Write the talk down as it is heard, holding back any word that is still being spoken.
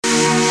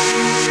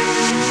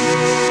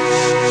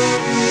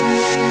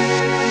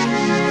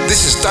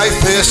Dave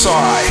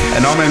PSI.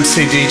 And I'm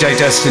MC DJ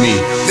Destiny.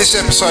 This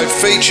episode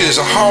features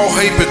a whole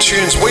heap of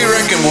tunes we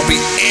reckon will be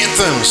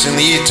anthems in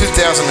the year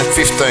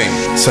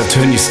 2015. So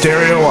turn your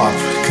stereo up,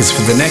 because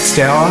for the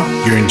next hour,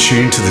 you're in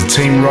tune to the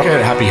Team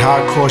Rocket Happy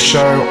Hardcore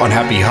show on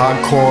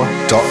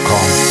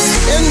happyhardcore.com.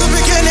 In the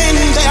beginning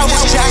there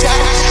was Jack,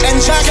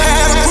 and Jack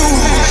had a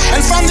groove,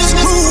 and from this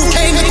groove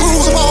came the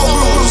grooves of all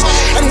grooves.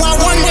 And while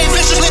one day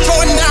viciously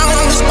throwing down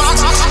on his box,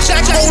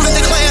 Jack boldly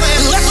declared,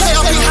 "Let there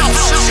be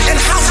house," and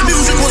house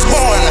music was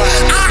born.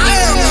 I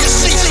am, you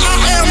see, I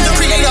am the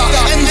creator,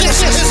 and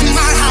this is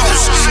my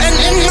house. And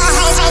in my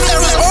house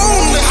there is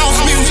only house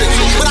music.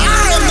 But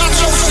I am not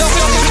so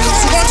selfish,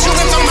 because once you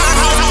enter my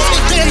house,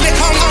 it then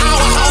becomes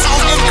our house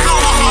and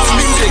our house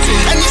music.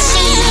 And you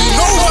see,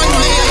 no one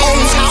man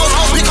owns house,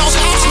 because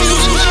house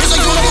music is a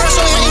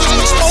universal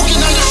language spoken,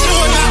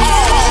 understood by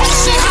all. You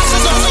see, house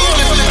is a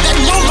feeling.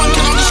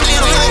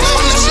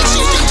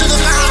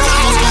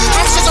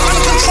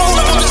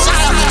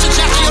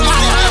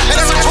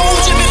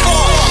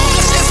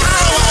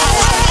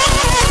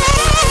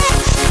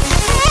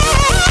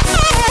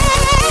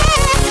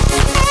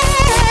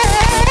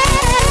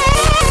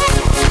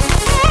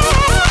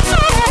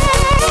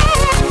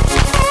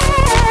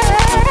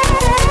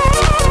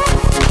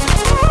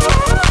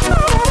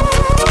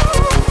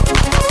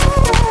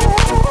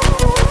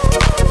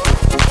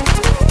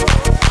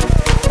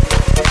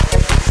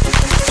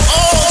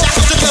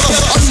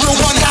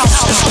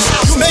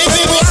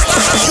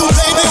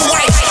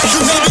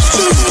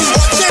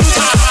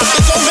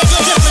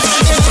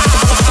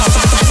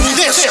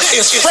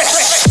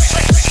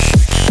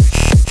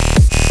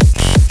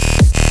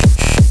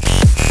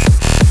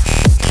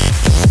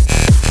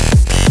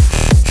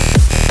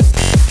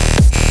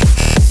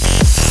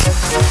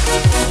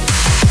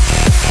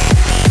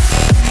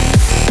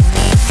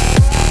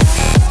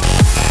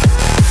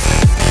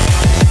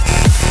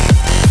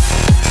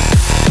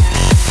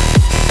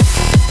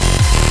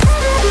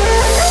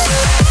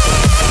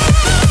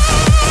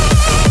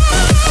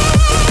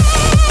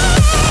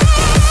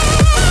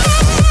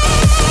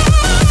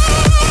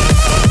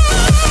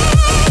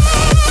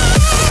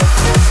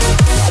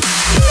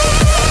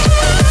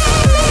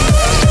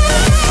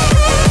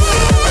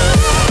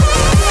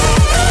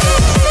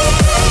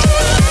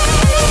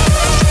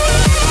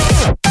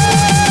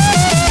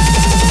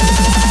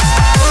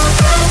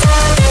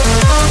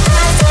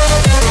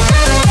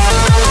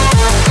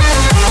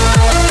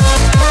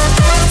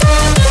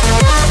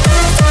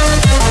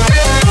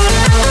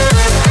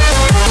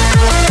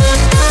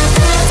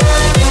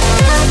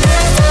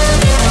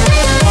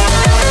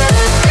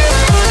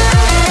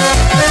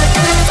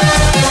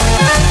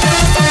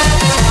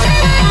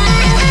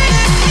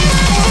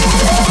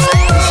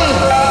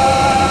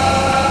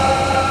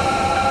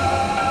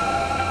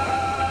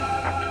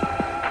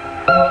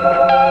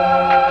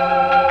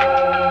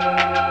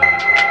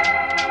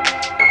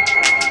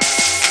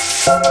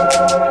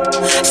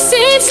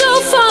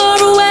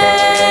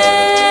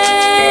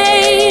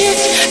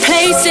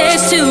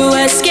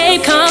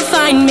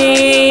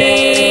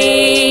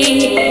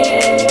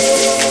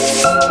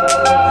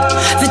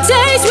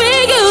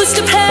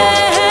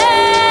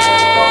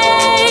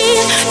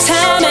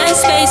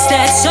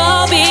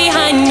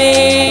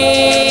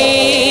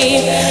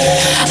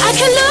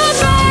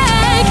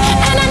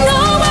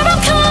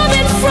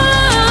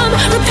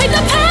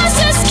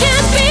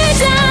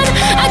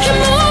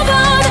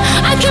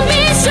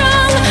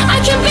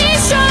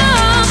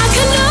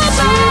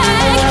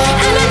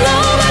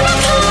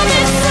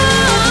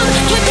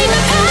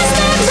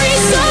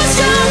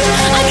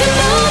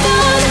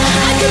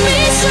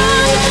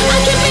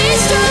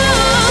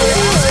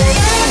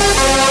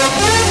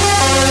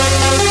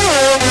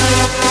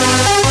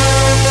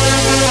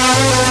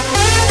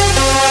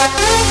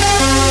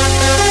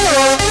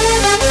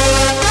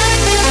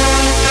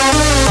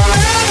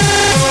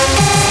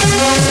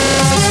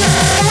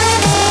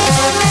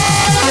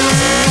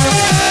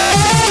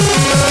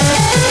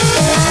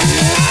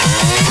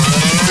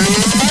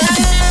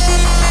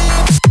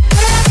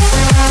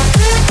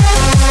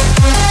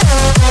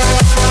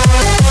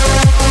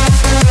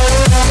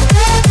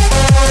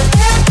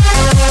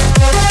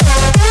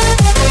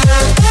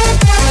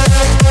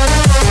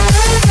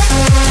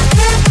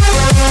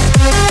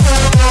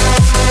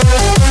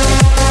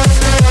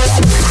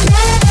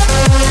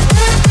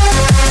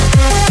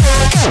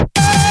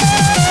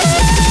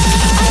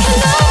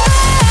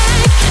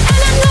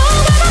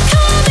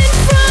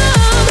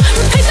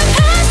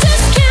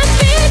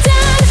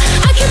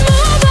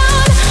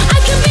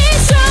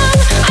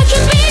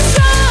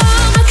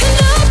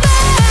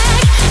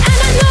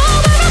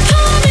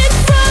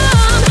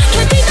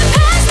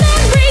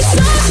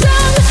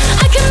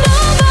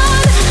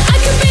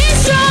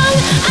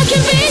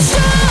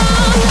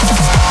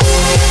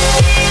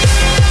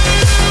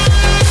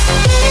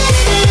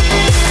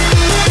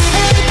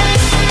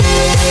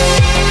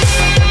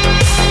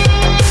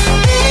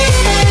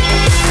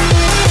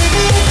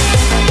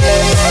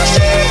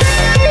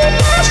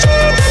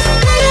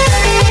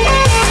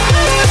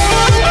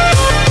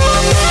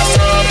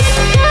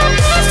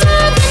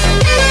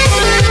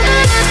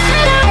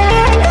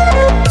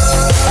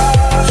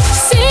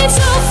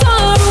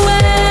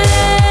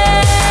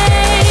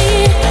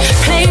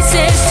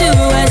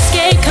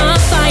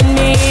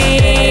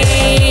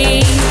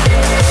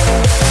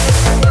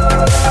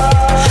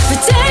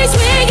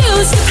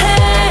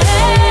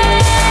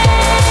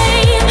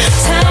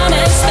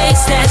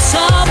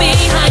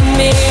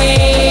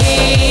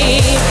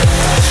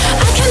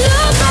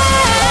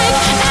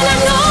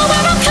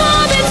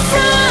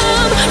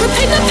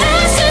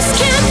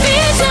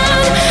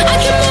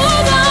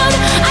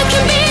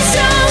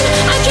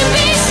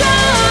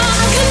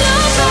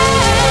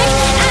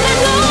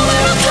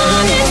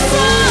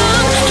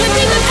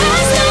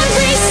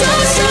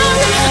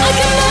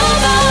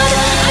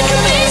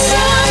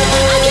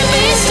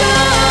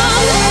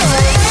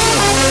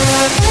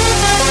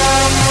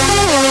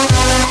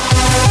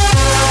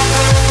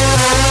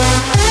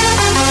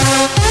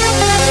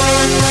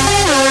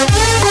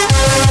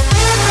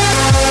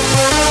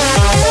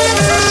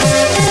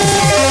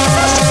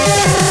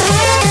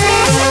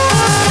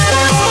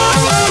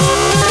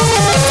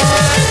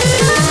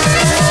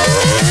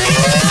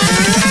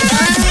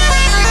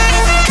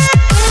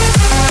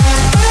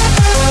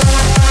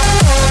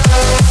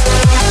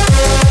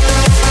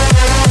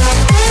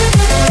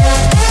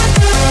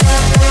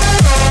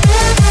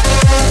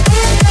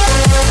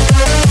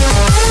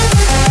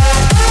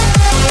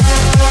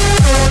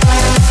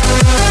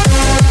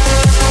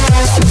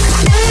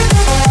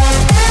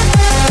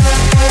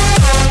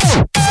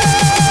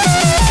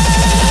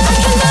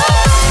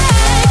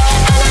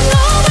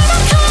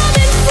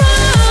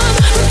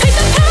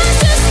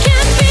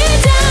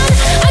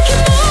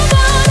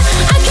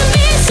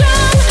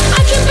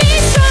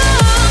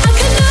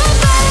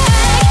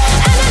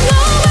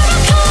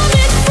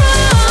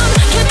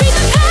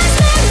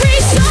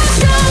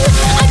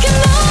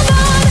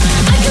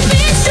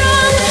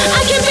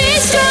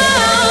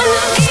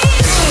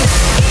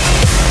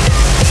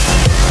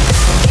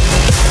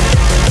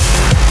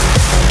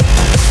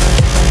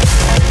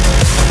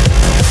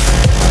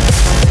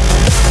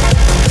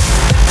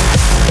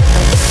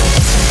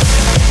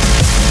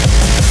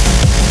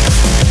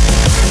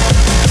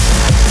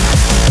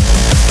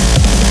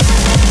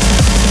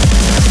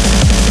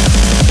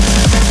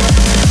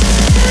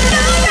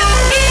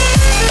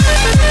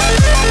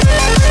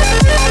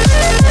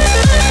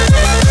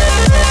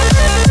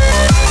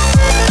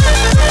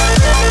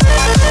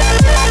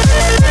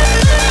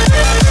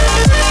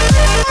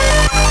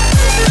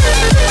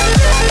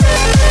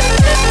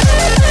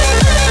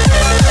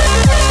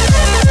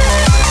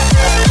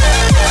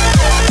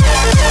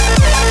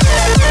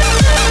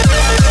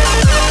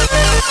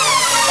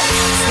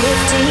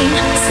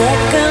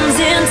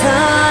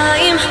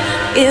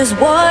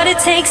 what it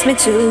takes me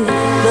to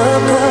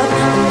look up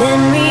and then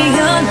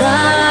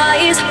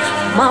realize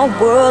my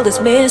world is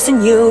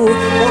missing you.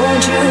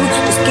 Won't you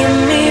just give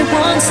me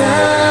one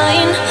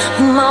sign?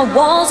 My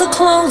walls are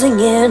closing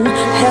in.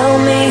 Help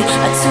me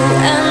to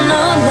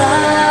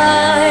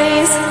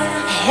analyze.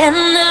 And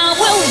I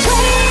will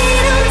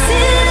wait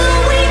until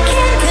we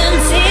can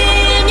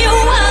continue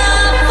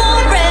on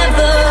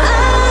forever.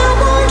 I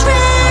won't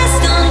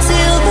rest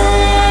until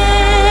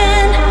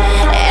then.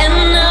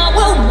 And I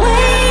will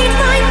wait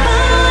right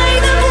by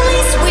the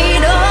place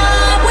we'd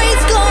always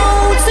go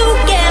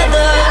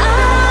together.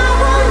 I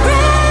won't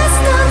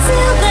rest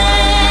until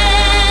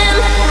then.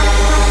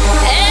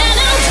 And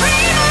I'll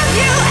dream of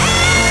you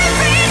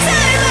every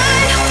time I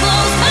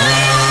close my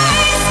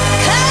eyes,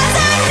 'cause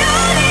I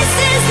know this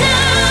is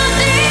not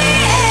the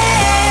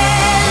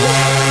end.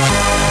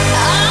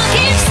 I'll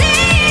keep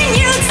seeing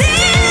you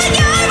till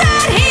you're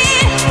right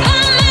here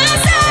by my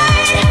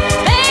side.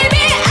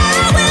 Baby, I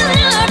will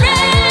not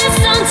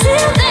rest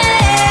until then.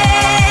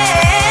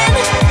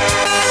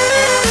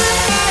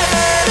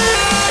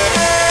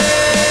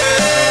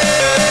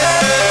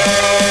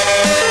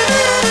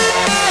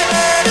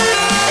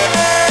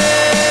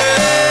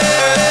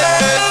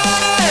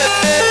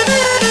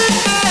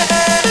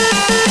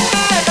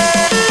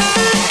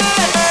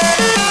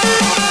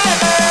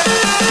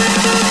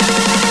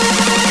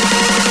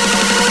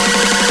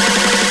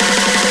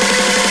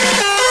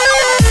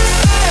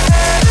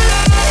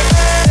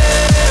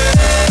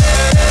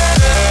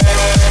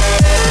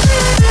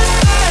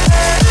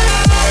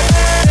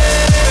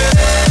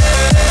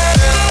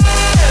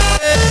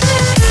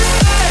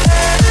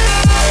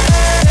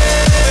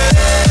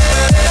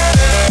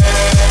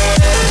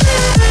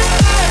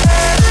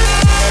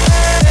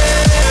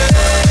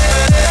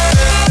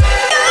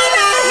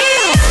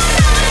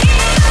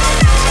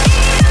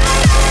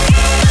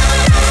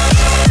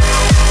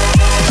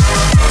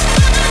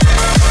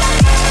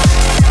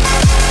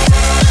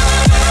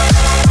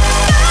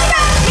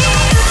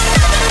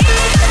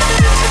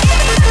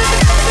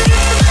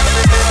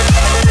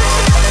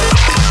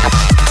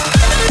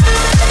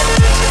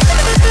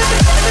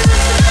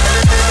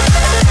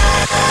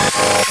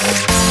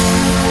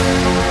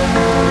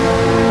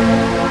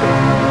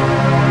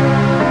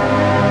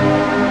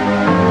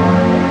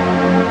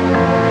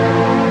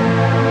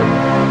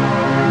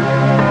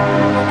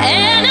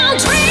 And I'll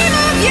dream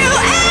of you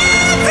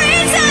every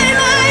time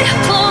I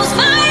close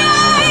my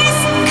eyes,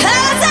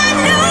 'cause I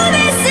know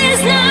this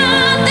is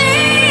not the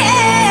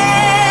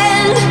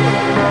end.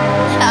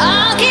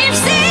 I'll keep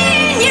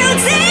seeing you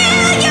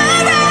till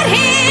you're right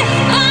here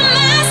by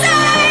my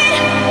side.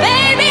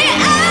 Baby,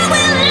 I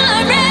will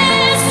not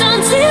rest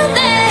until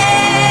then.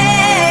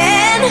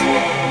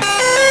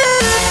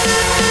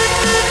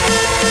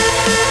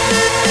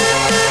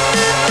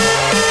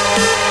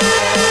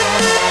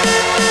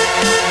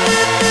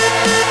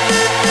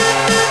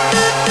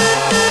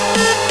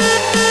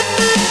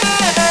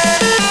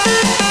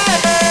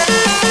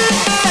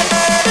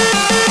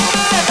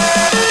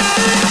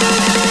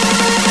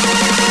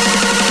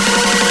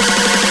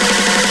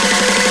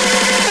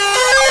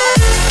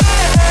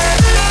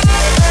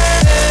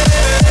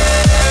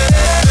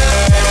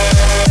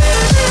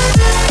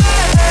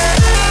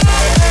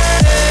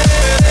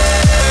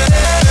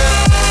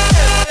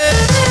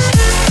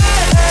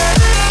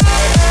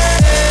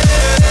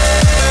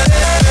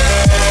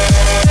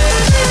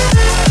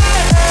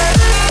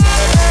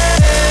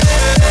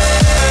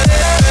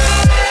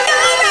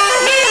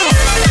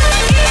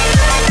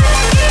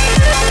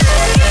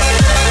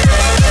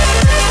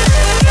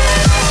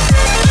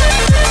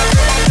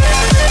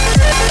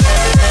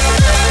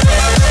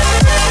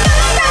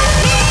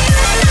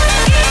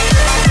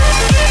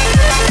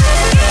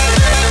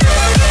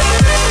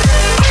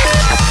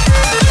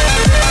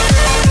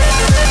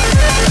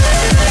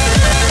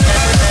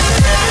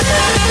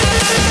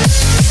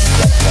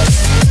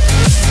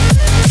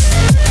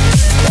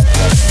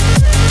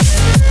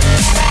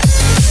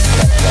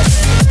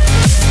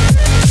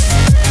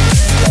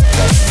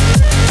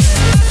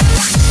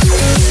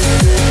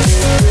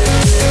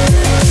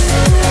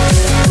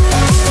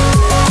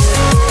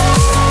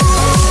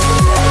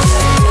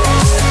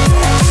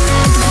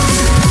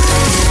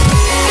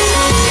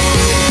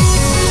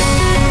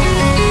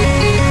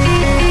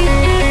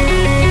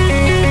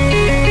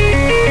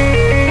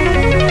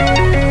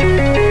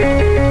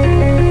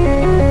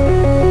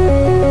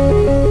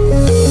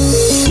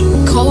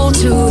 Cold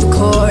to the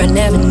core, I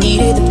never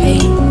needed the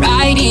pain.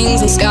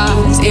 Writings and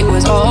scars, it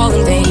was all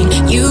in vain.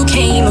 You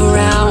came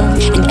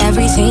around and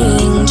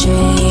everything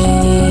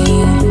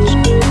changed.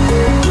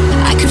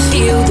 I could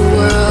feel the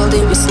world,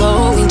 it was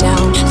slowing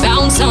down.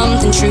 Found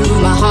something true,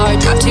 my heart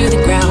dropped to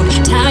the ground.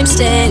 Time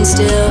stands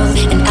still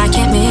and I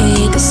can't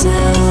make a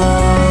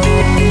sound.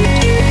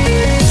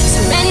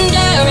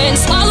 Surrender and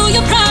swallow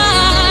your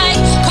pride.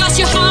 Cross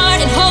your heart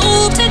and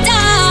hope to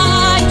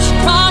die.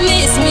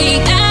 Promise me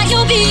that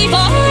you'll be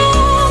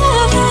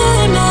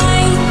forever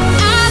mine.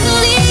 I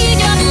believe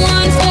you're the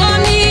one for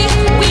me.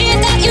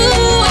 Without you,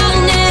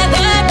 I'll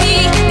never be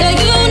the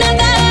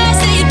universe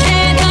that you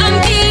can't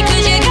compete.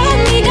 'Cause you got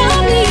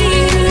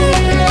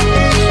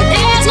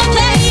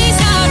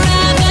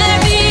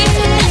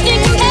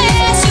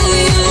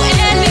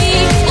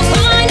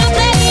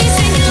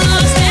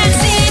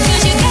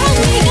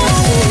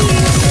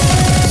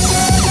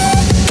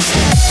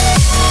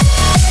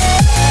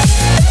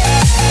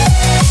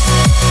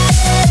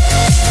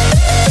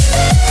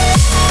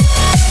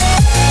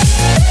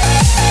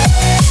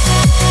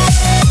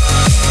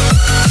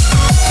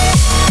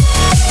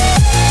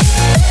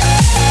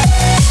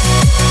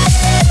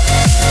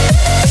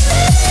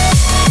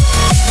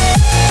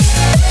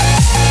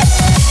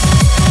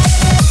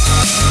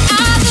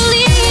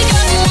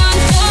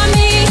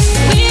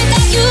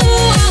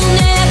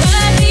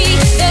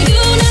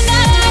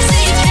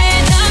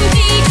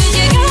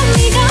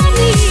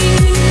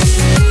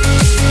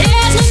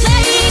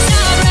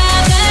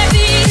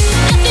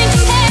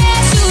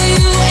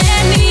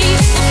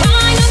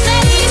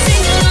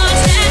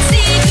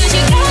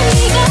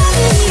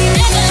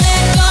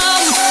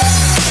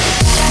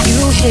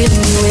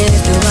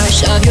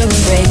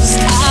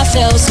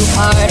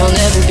heart, I'll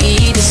never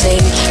be the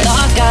same.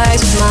 Lock eyes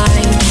with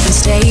mine and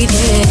stay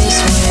this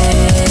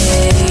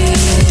way.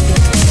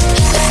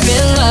 The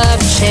thrill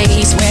of the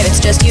chase, where it's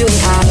just you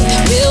and I.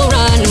 We'll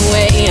run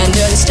away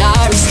under the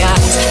starry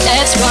skies.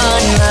 Let's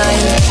run,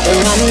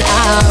 we're running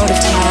out of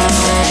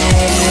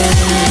time.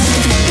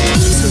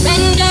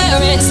 Surrender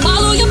and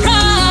swallow your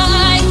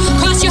pride.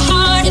 Cross your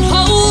heart and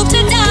hope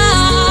to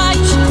die.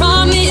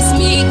 Promise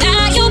me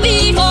that you'll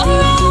be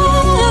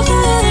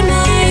forever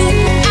mine.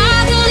 I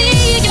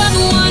believe you're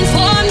the one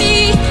for me.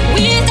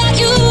 Without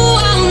you,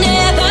 I'll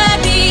never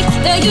be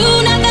the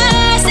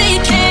universe. It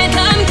can't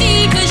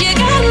compete, 'cause you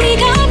got me,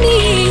 got me.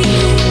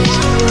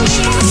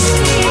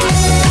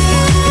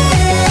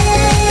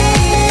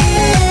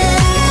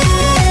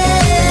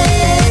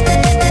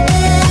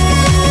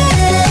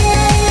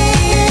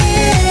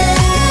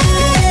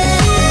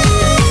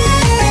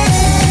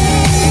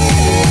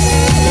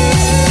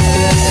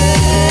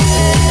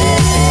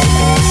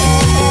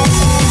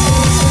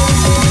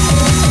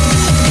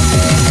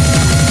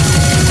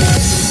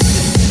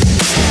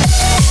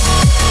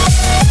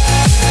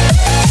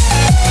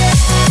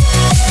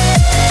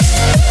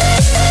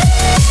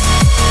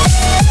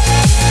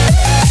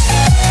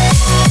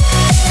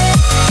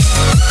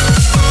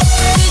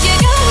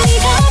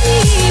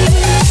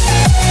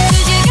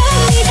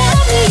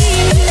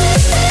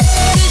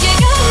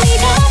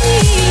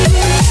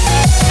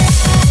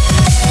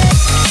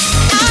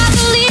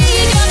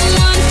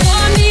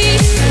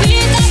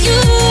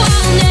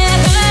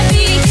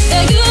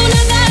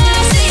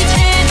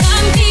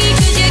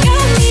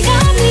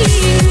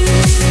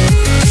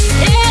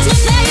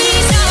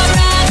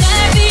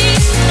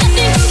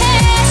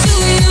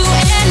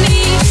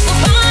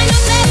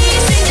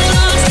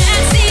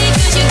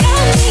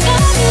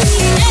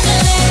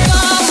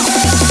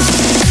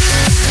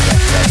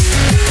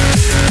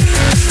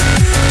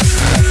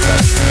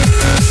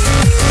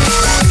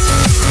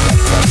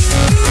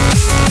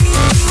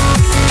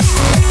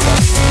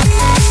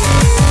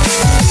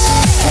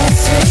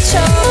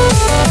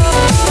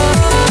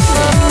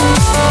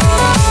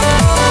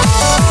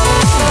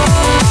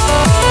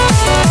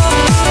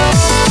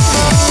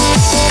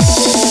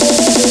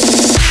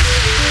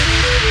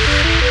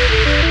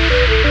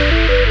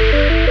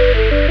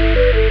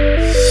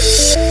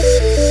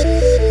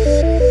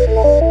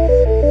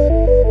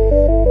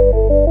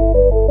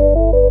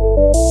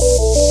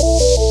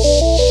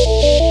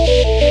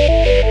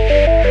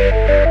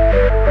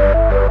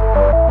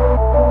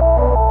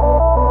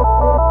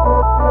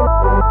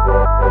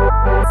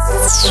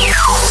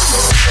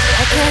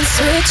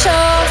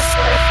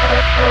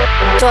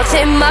 Thoughts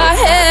in my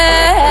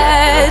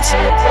head,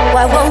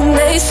 why won't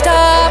they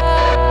stop?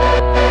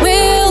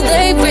 Will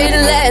they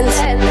relent?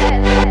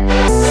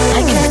 I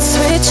can't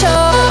switch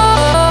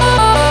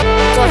off.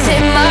 Thoughts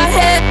in my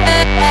head,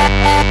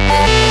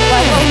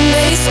 why won't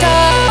they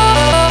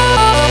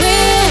stop?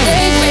 Will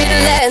they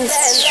relent?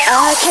 I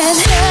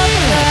can't help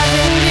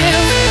loving you.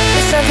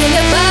 There's something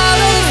about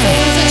all the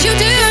things that you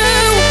do.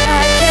 I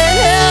can't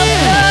help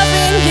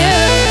loving you.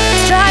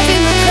 It's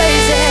driving me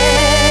crazy.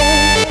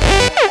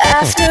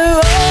 After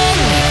all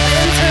we've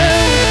been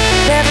through,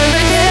 never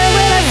again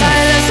will I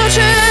find love so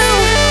true.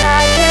 I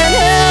can't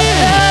help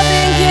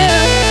loving you.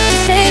 To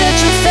say that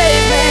you'll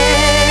save me.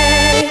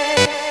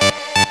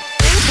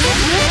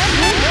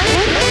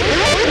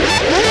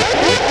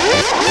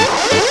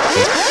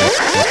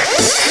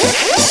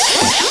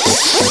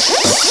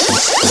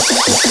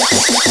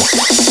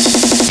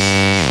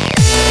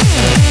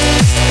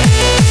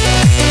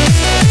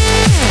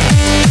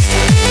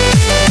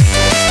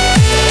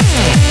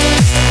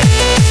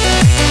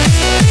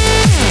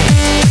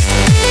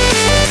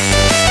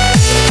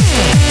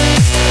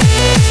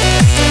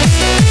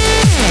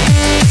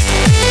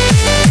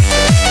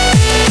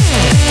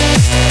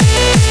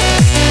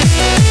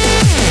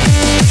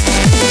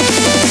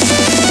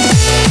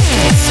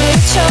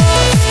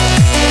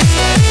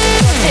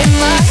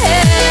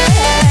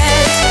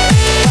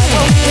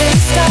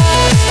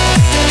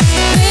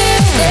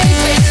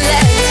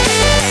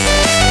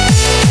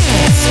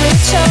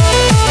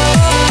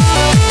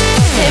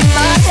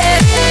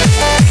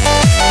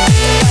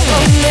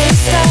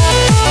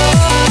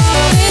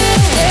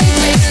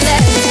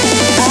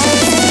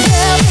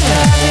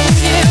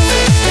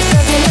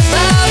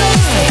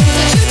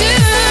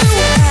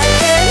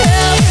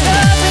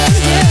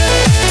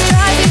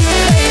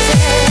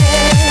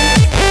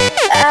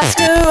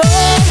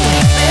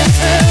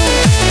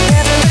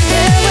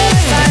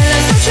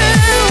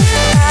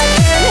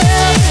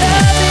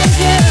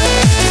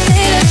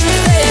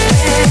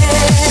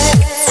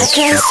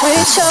 Can't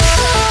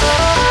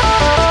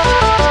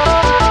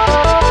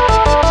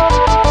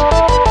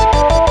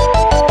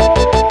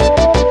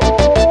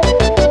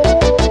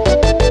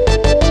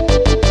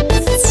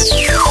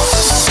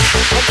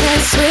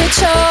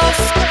switch off.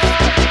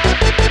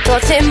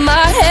 Thoughts in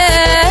my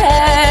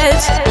head,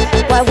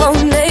 why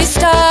won't they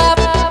stop?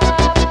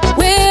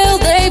 Will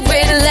they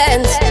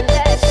relent? I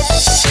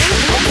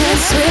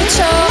can't switch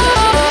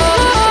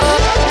off.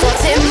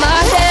 Thoughts in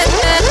my head,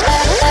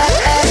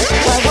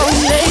 why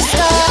won't they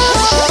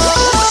stop?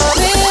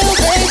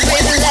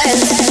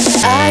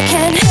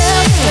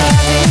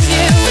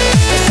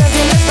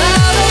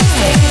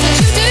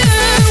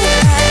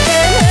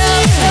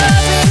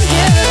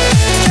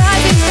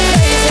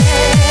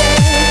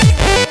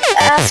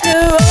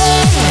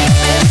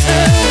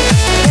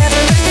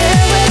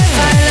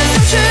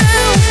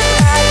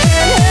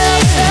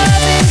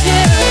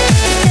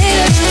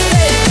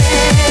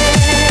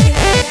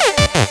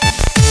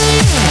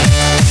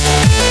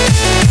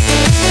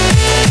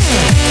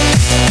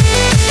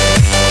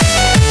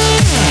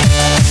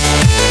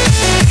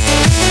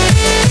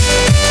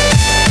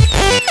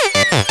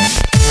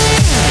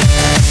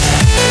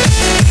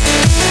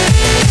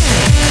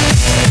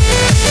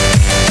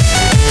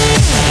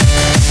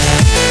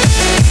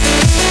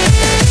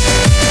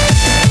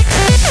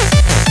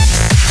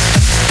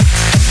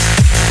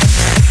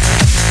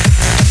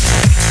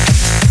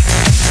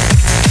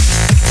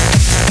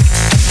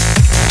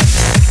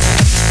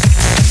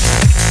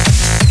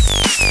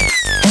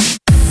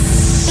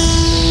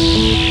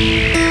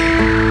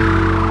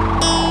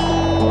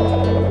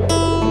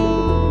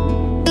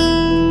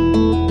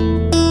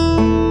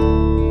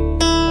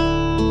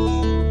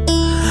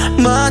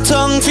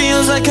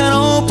 like an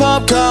old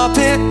pop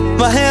carpet.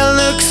 My hair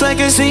looks like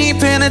a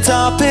sleep in a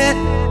tar pit.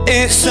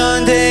 It's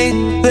Sunday,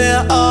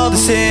 they're all the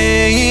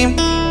same.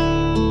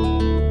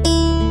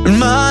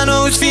 My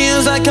nose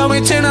feels like I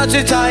went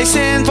 200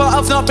 Tyson, but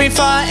I've not been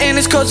fighting,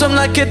 it's cause I'm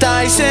like a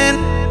Dyson.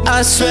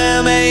 I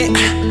swear mate,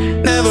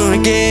 never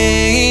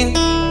again.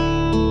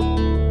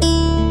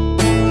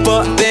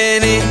 But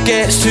then it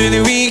gets to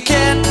the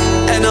weekend,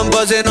 and I'm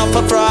buzzing off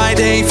a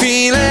Friday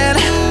feeling,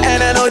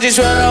 and I know just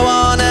what I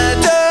wanna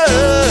do.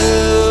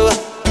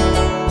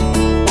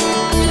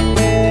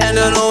 And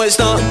I know it's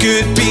not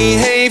good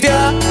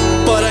behaviour,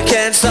 but I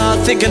can't stop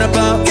thinking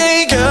about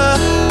Jaeger.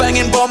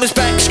 Banging bombs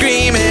back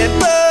screaming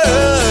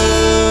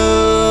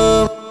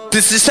boo.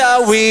 This is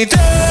how we do.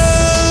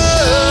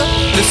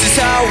 This is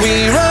how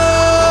we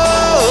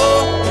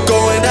roll.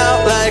 Going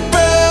out like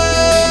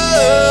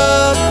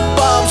boo.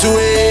 Bombs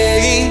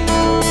away.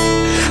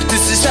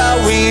 This is how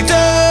we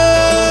do.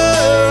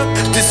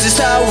 This is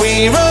how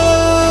we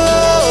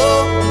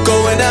roll.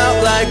 Going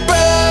out like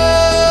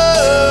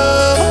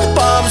boo.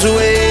 Bombs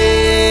away.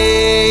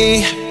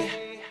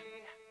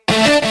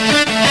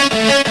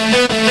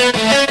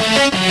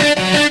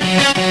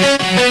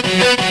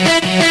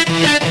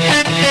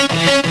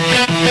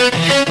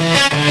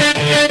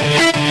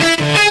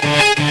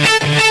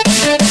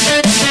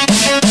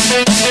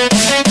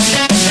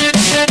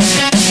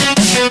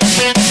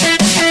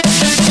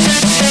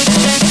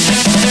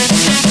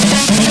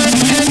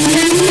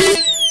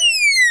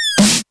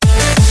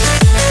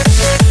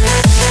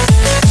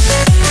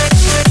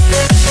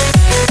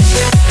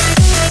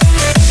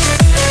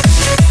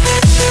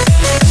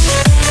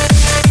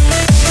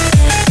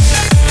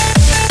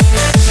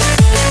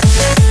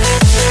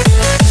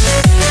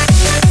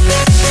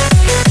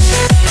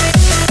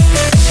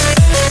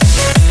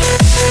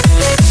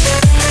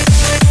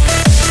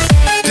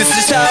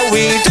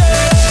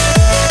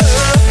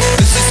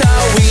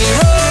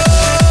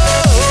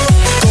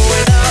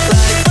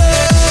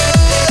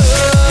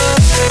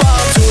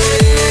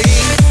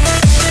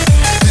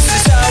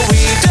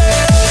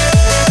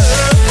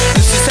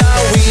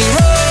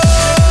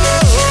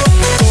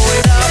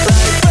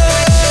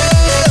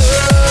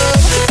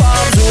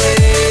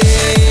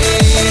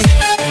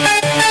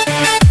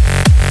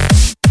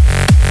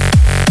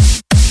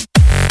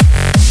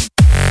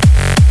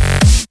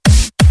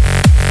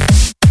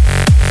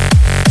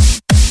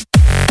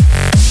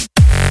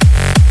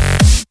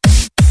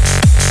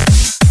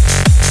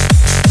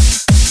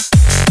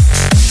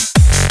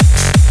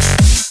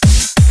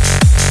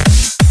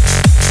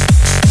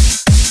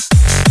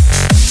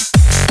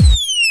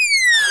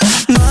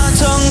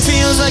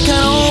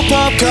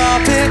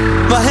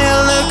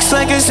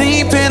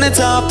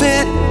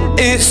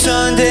 It's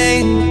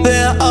Sunday,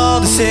 they're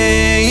all the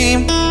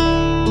same.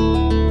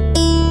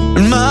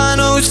 My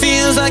nose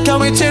feels like I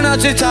went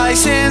 200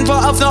 Tyson,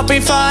 but I've not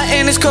been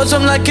fighting, it's cause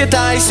I'm like a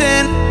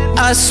Dyson.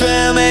 I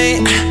swear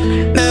mate,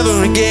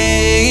 never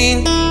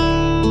again.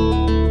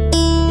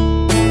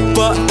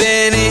 But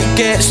then it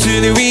gets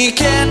to the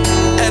weekend,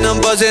 and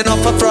I'm buzzing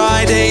off a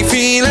Friday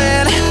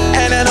feeling,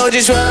 and I know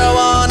just what I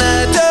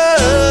wanna do.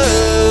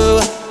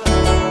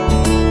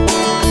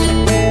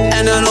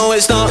 And I know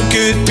it's not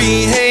good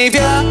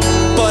behaviour,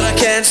 but I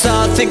can't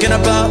stop thinking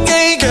about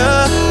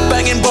Jaeger.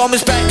 Banging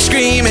bombs back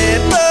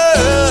screaming boo.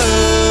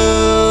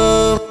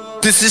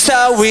 This is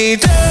how we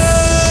do.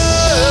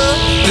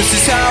 This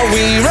is how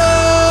we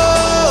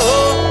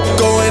roll.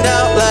 Going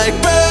out like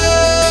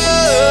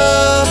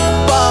boo.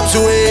 Bombs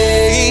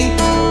away.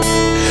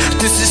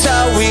 This is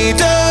how we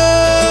do.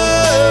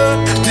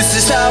 This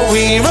is how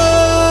we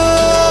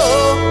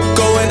roll.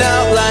 Going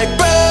out like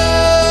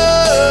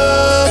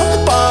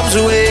boo. Bombs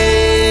away.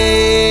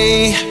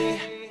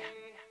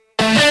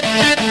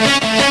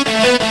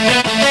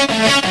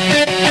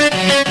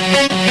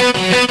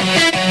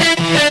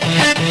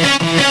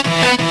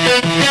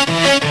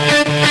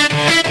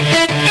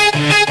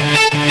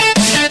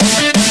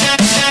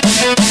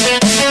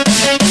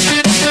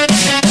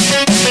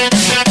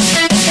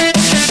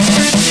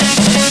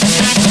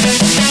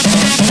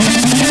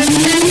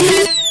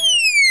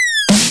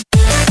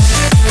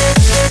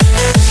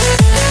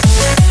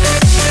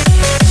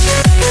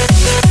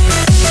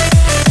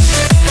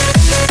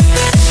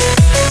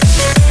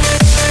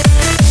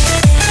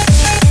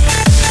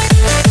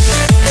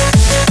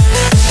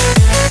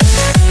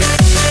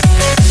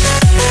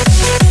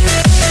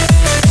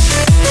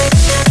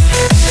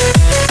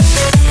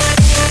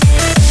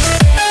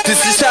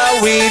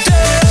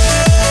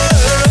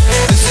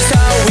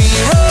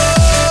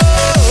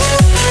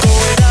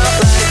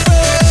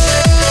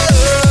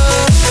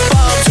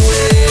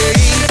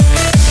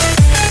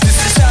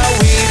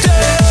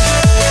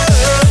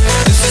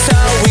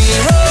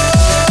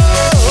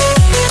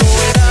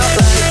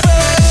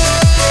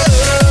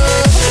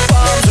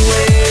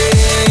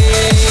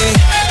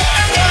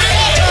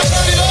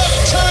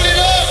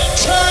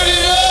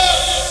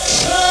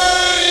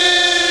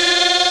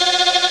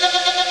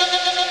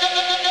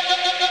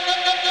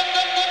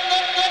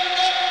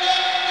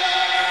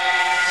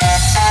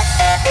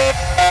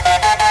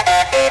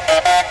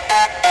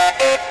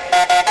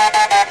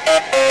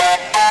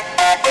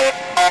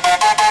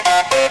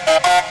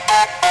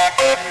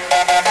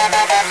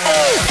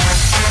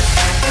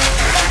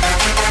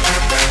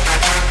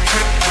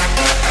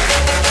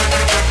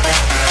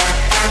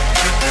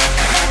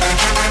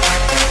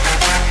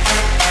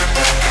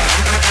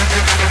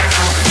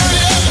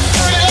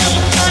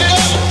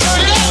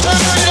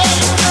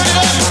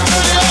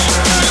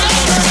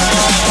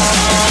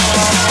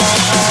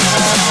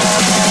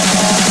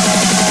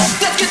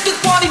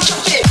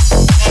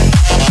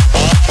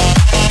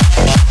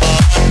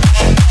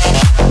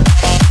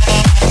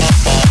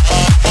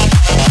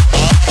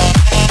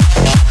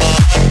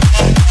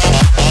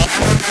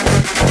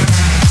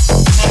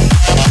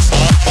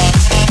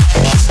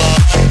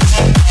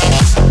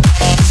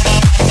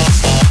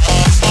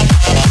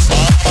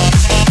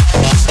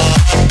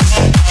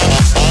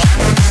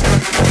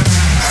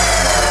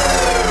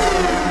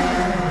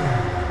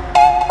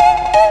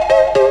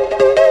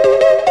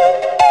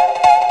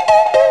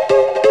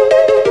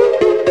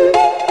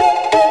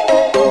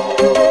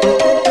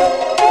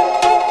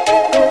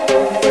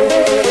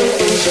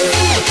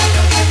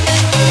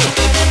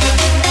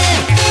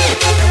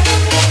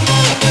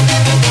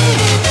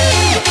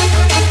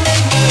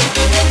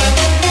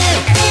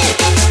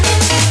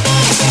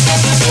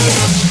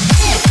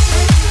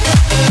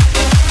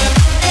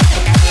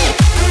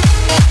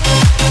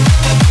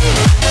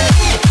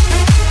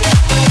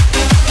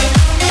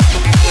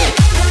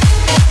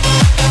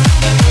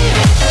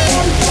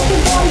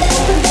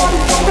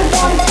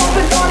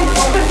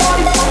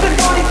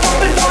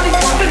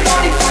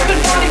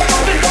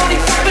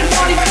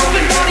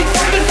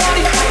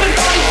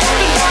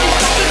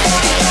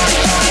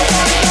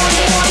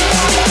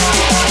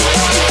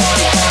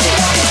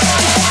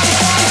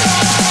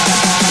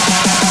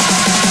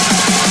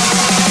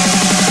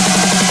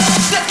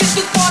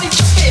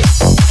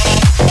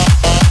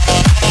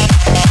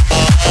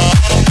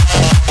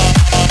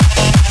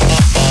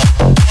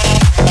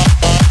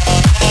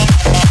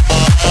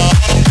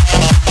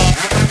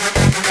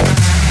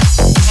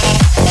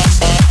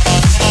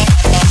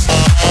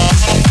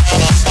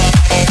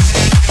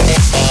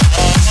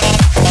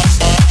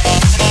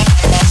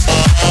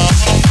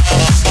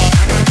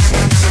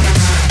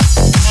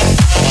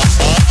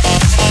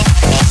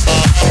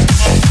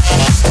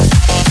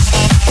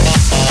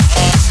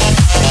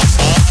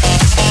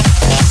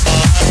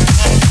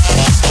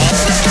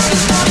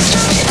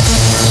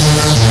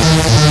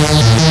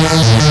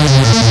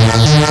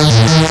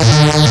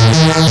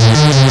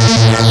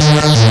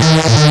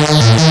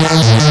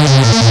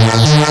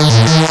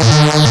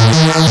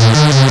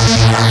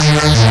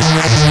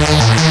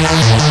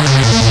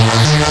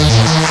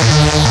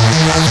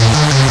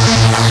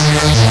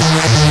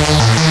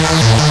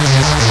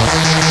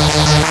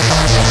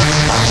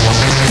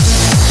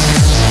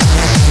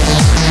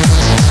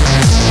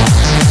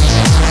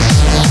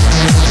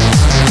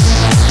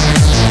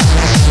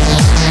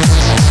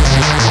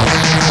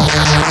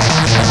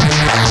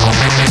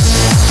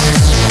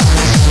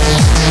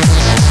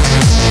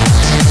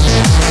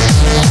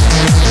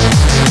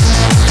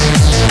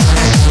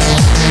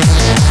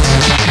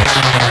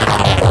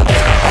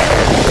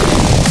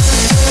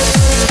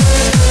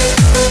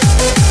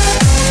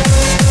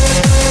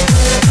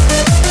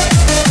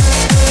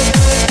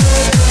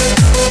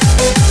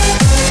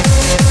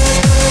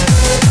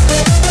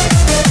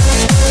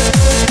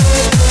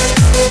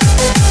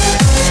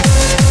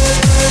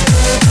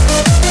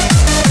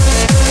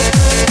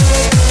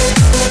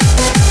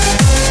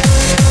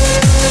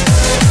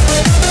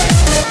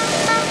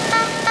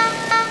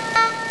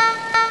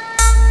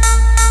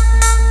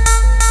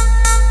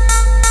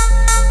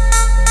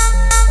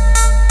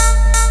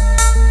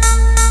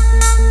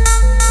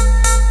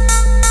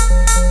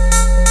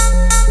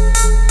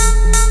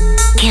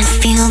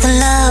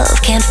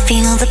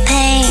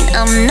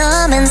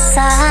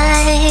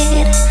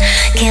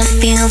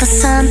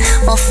 sun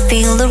or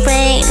feel the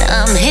rain.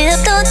 I'm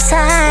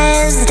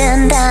hypnotized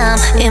and I'm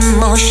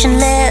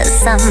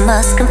emotionless. I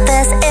must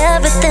confess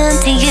everything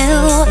to you,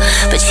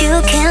 but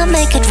you can't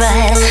make it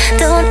right.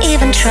 Don't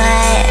even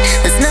try.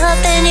 There's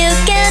nothing you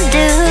can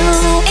do.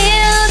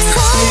 It's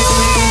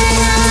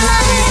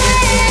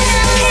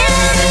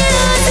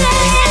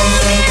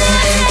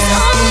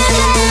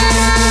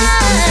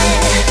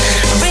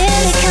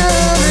really come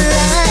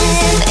alive.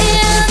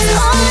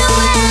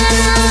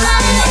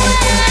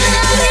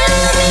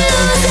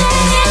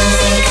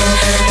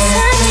 It's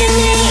touching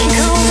me,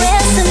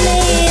 caressing me,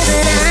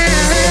 that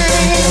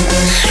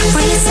I'm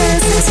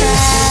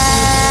resensitized.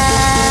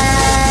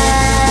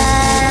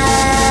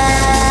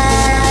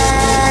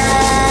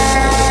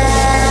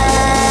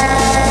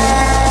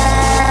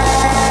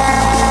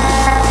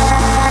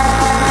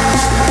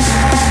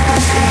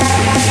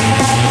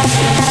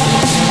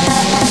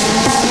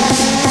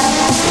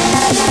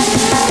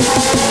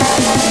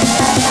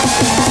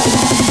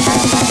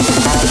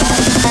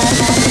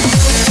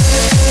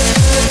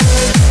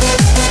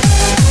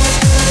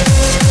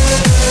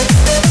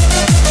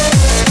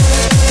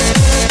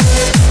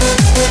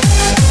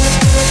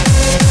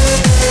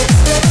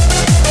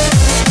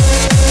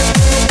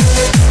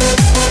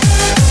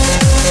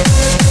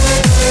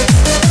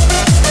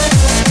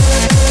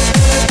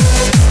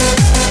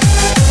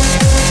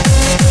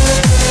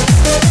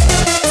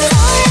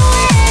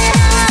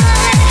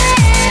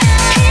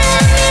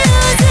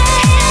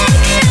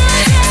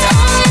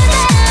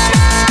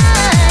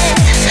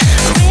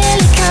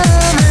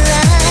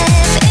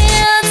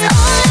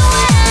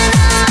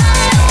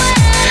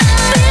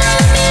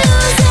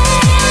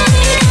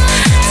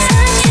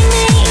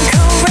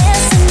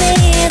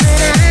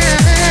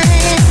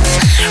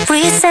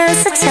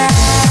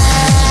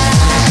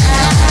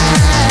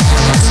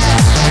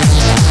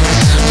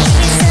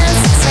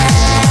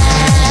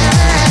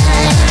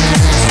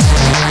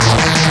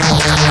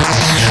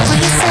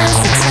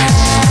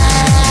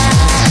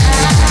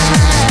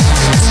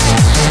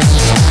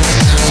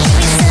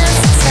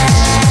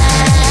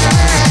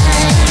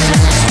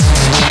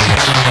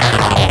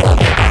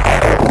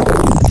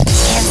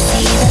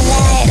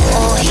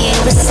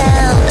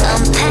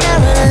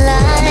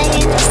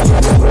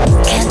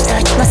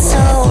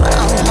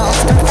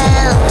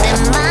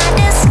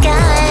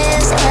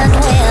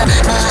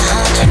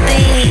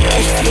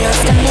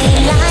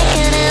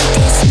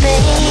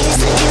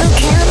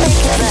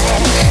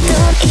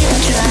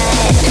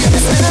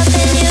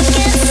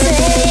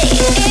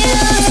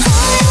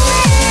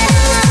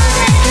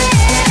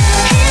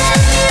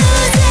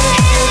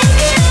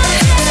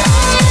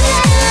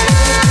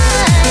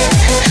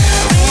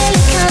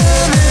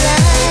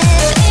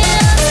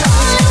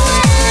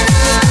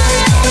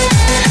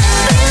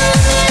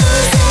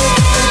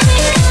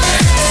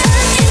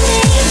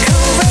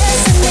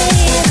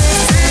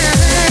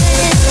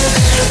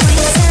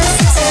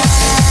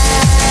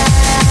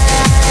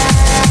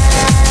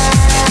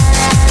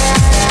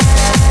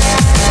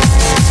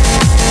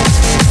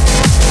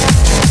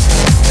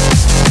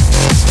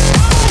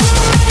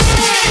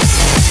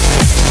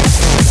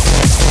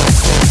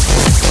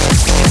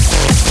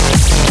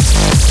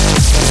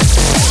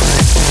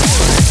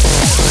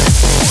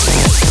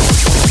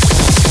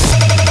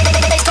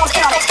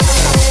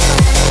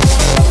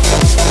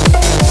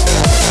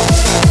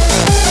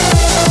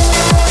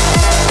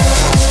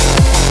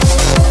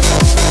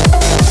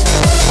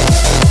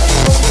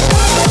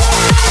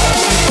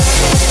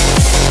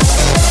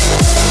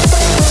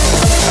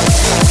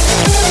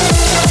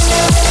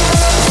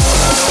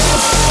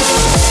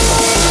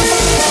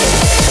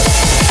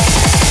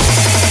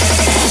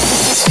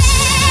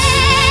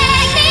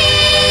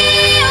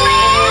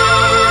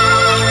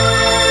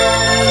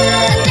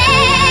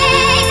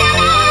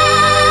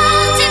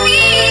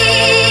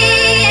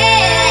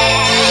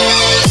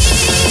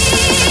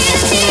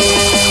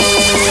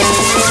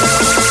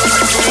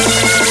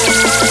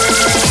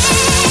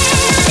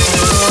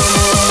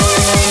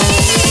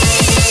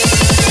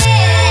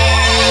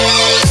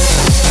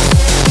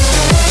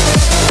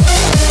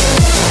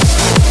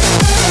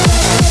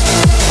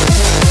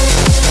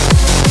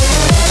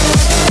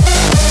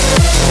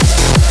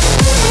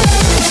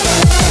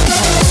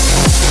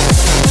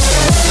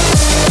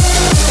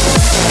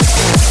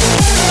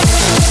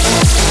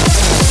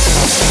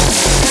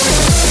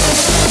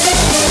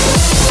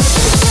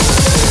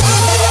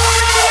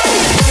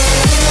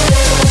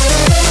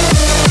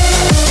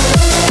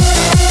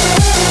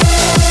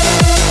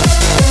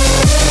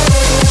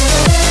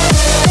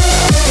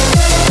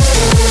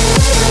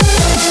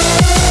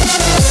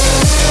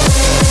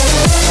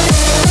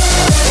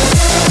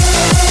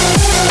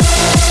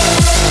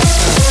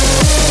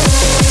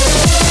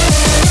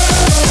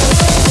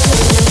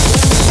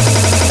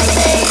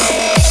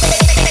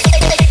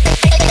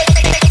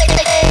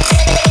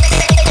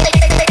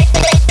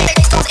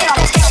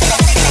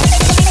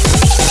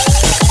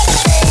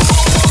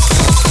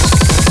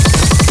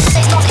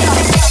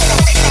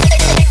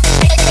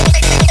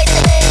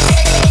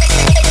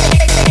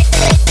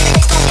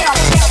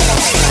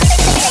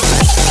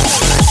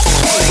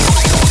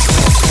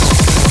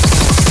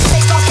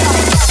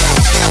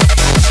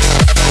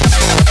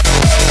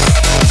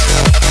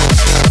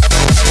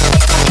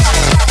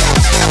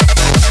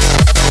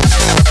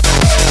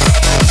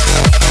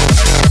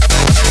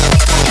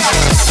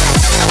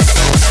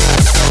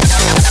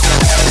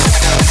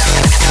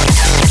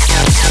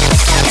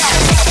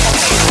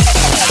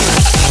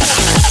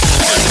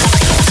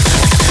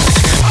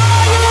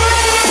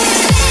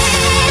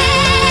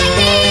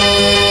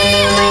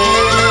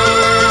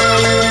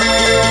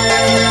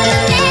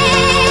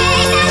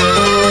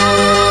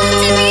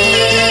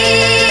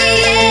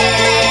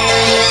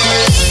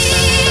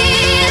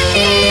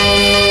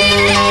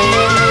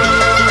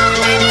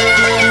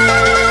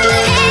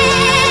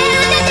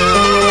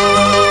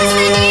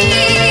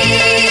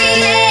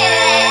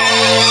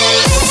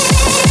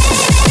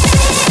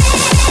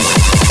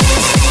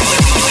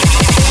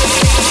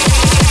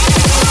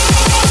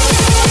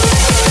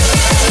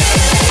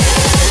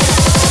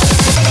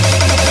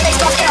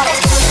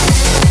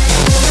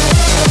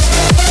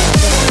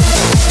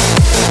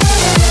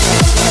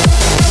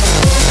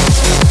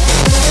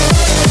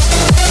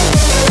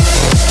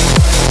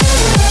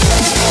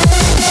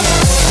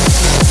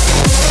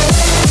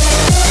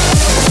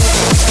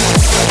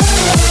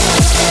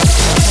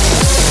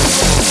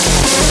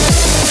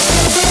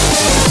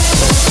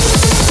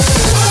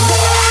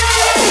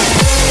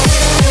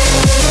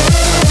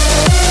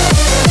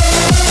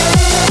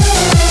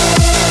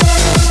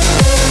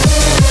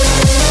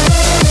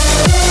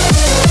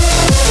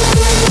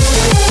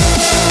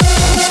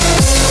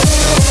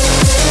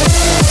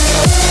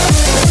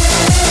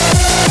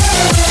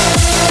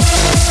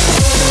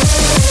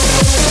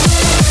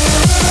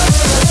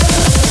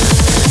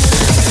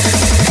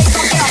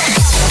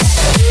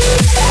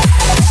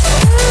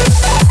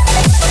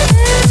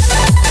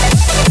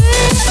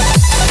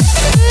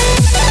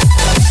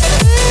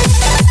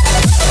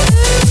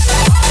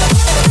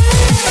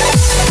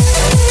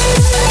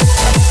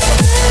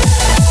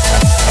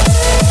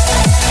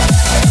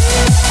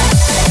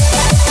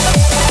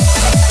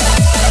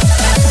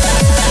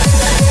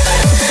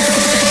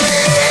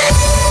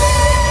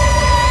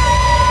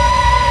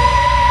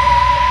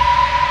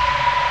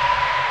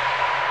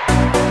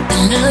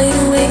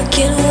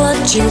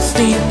 watch you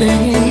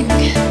sleeping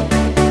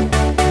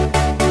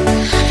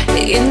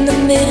in the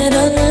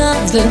middle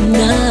of the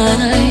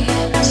night.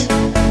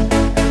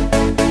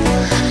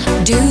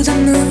 Do the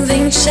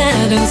moving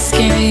shadows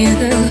scare you?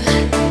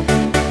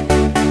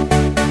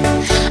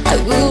 I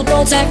will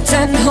protect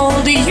and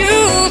hold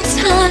you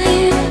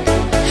tight,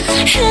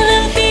 and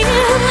I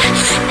feel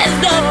as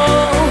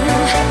though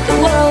the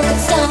world could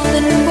stop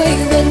and we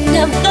would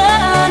never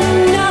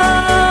know.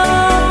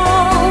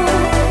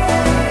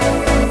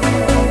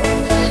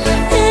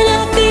 And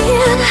I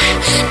feel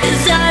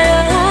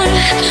desire,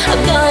 a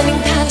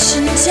burning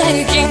passion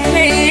taking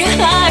me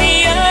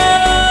higher,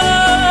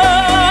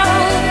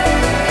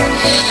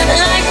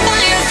 like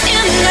fires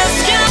in the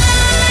sky.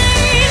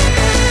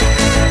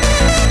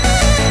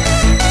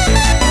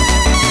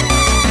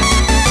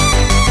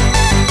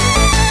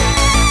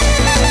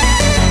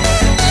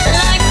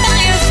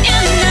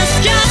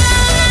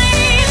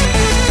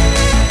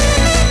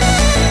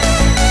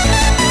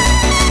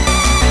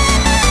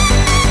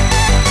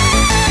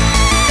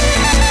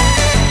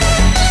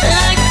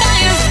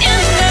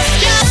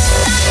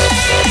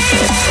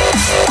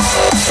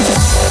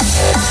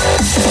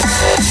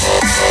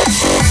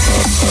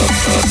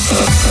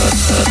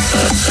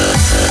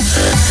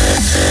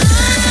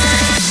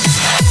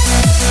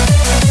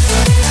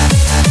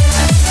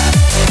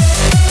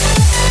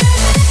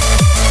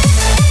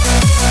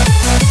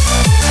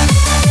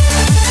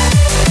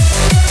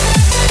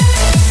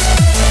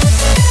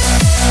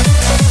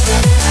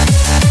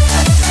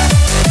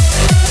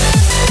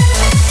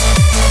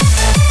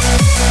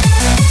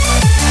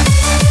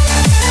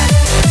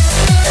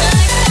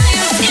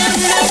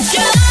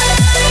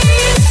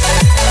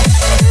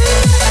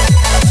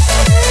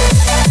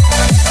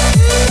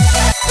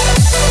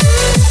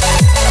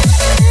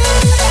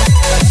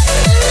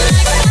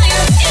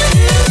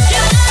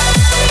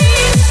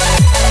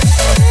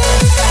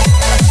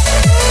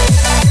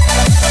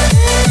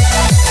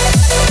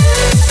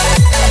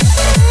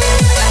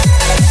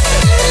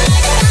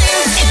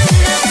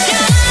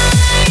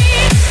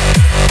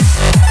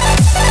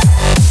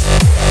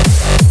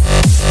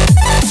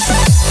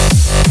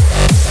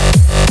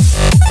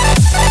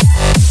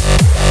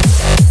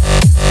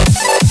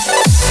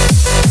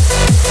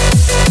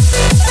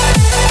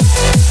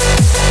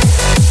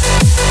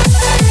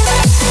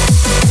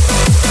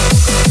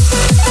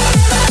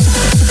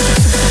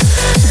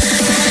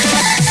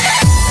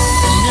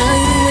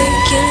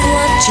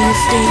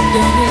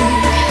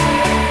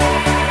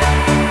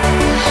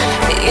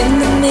 In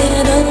the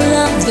middle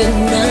of the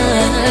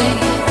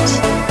night,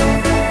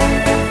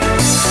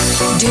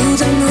 do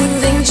the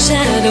moving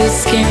shadows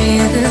scare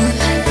you?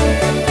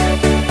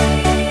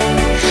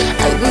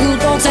 I will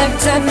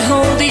protect and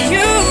hold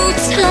you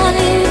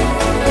tight,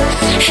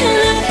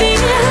 and I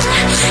feel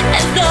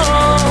as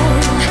though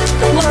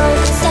the world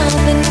could stop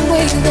and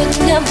we would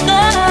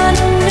never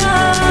know.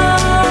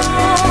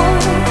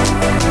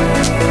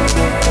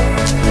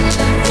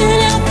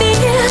 And I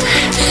feel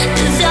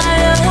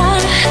desire,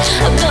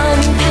 a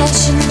burning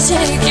passion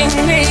taking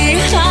me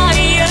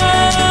higher,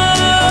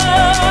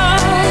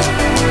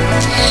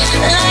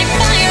 like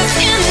fires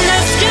in the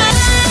sky.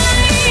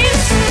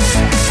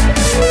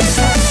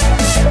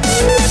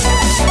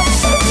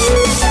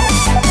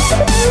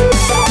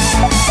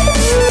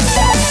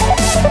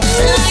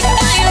 Like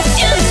fires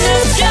in the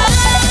sky.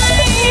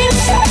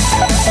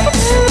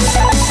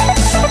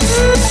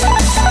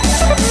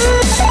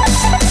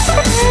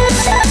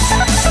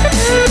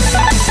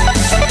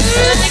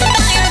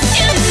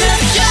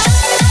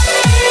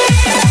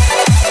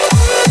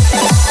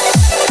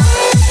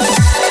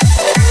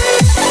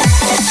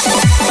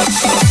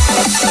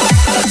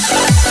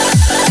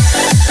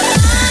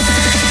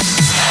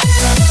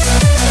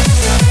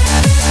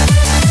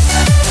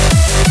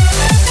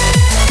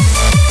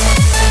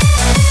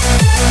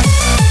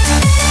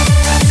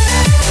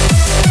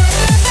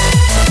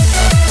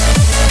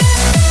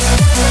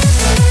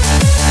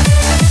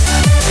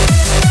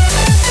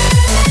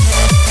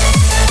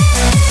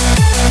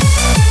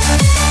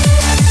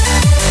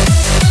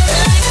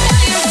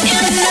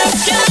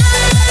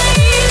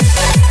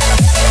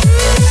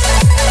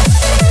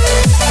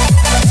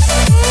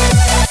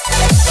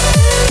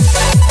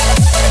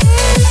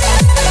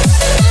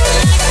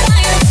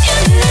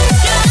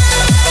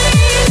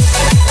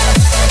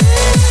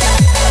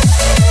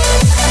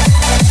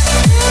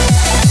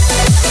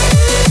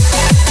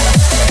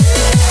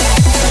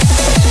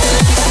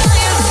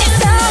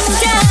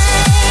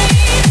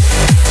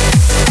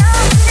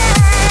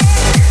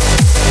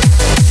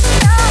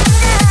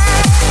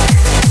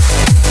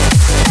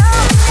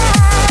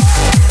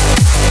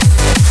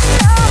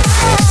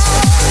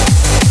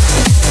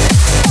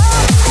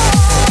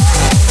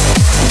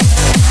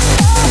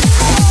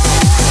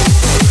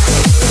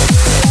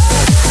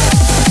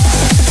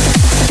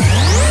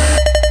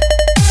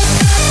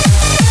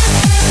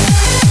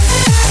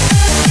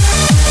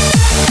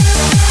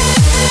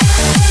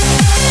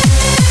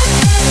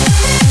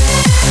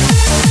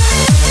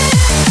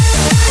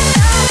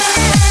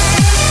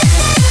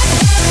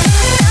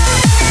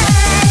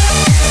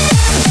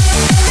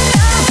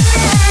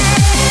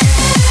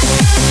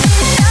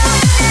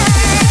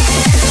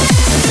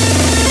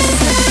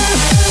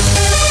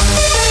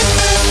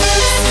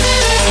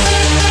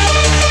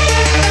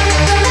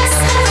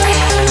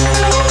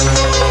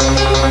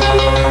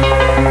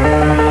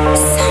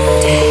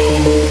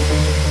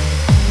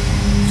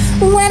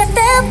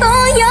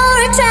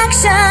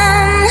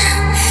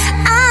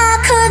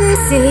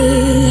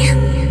 see.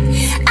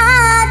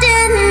 I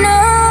didn't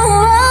know.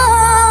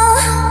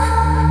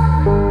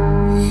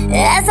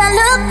 As I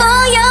look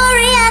for your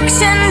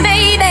reaction,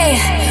 baby,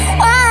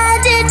 why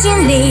did you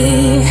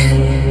leave?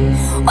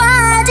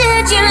 Why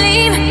did you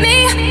leave me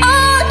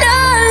all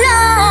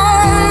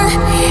alone?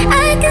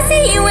 I can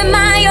see you in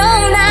my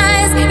own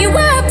eyes. You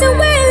walked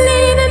away,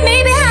 leaving me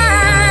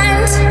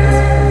behind.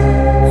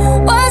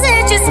 Was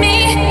it just me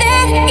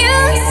that you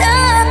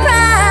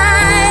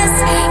surprised?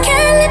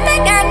 Can't look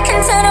back, I can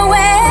turn away.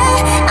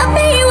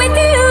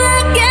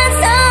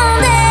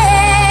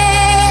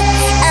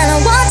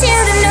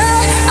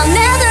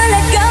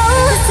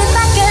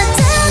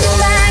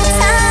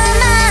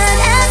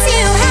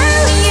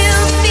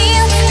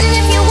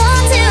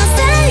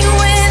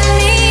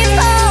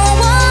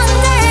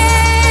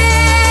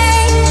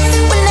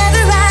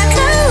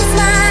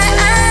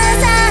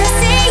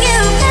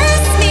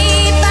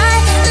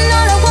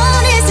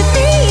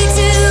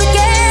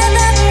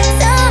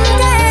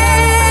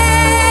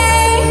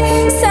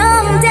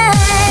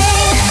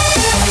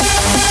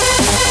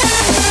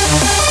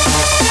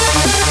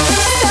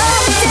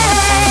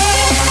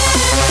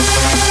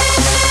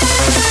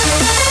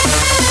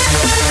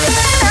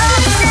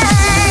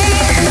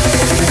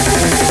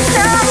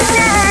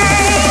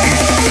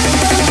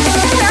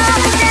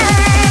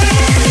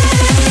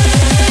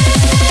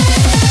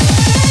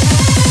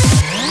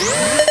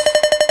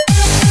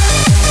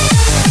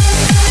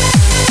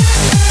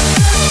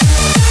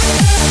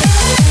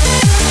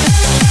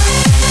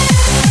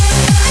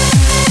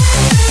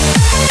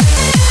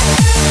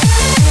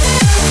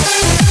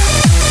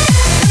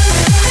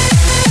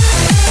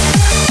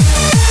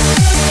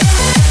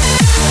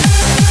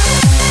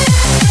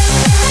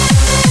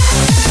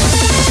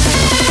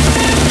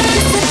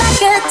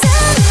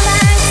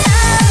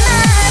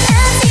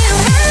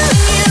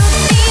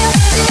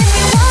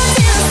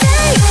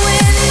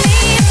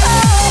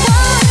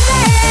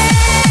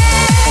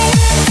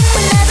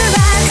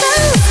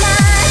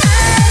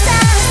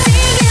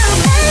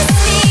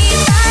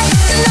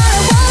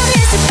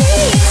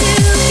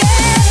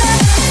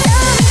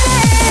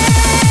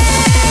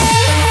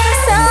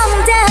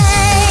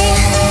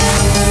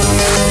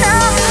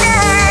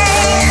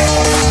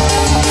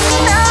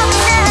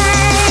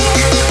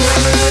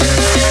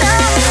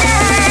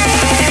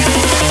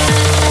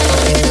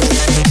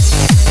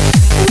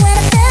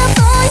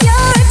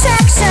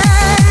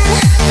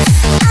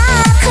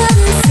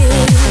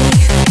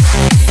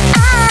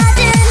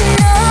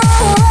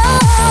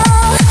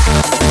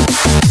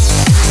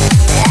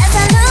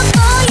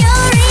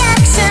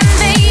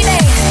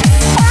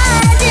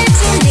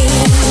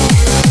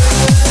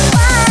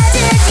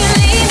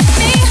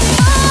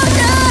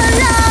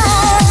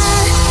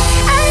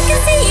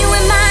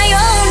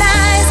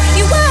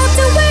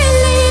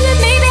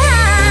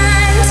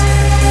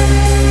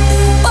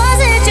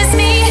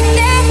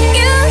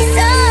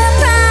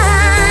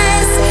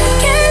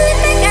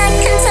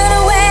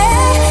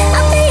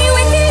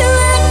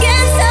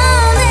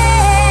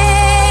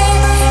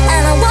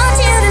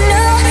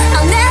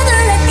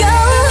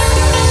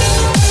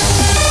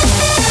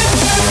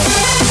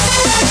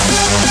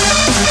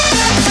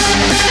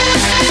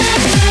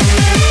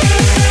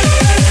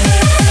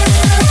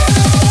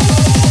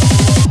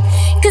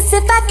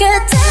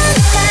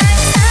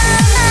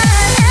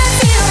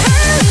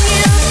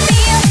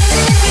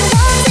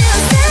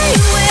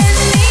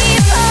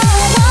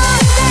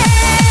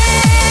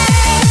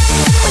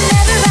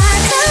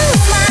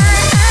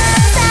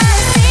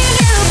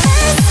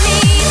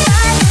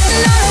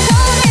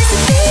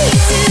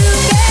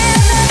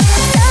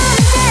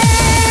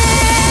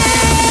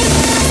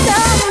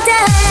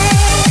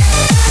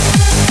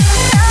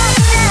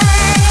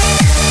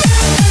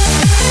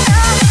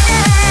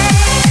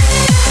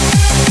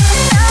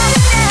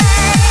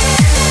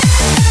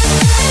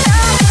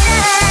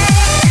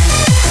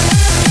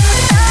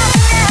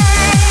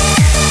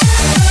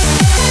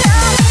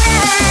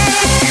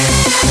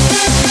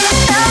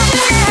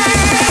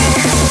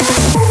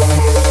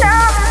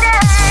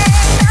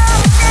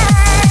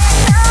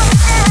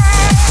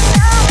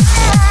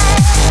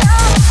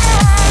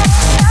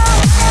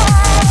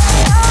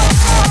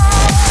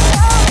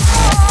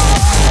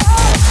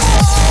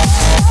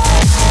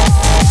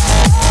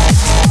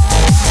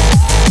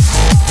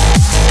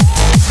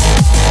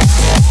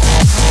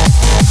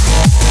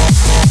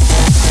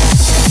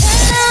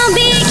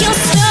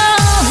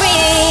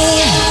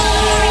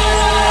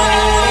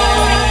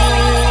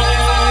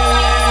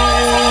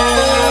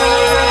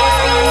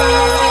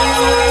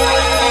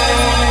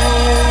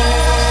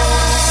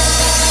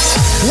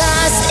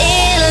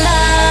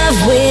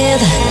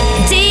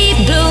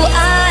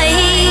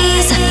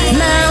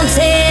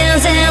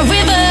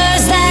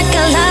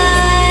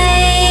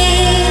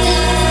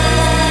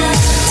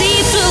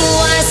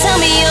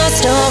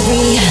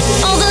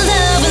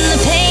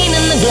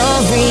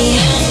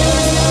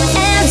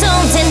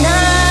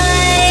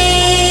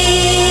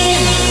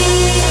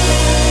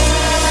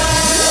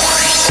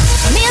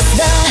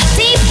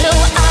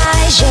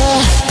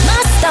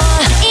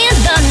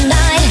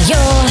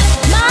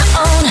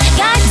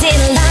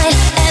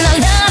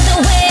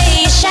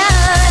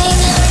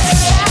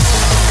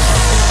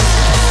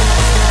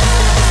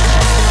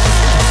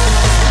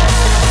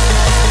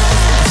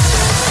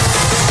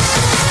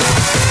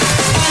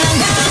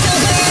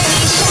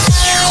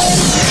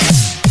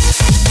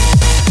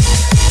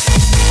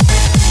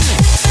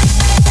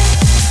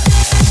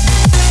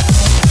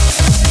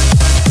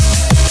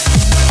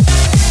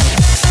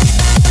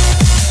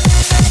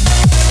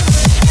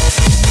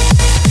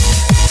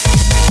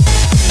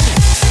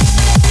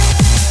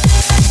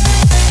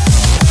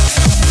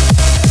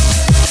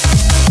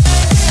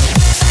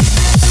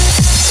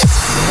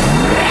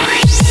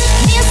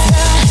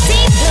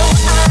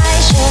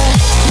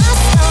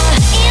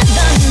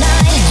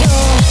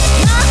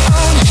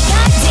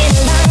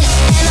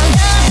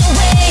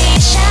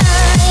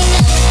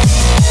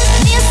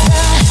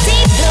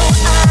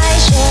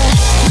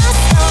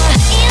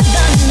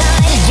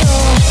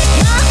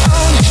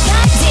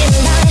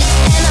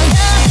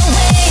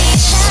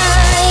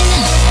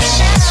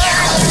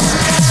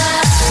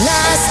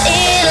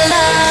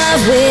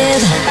 love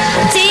with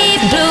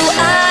deep blue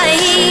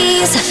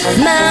eyes,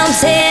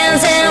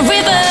 mountains and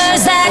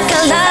rivers that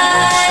collide.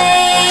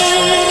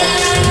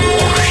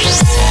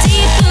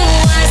 Deep blue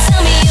eyes,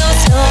 tell me your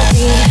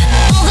story,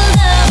 all the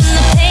love and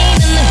the pain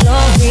and the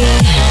glory,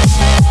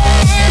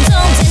 and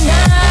don't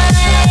deny.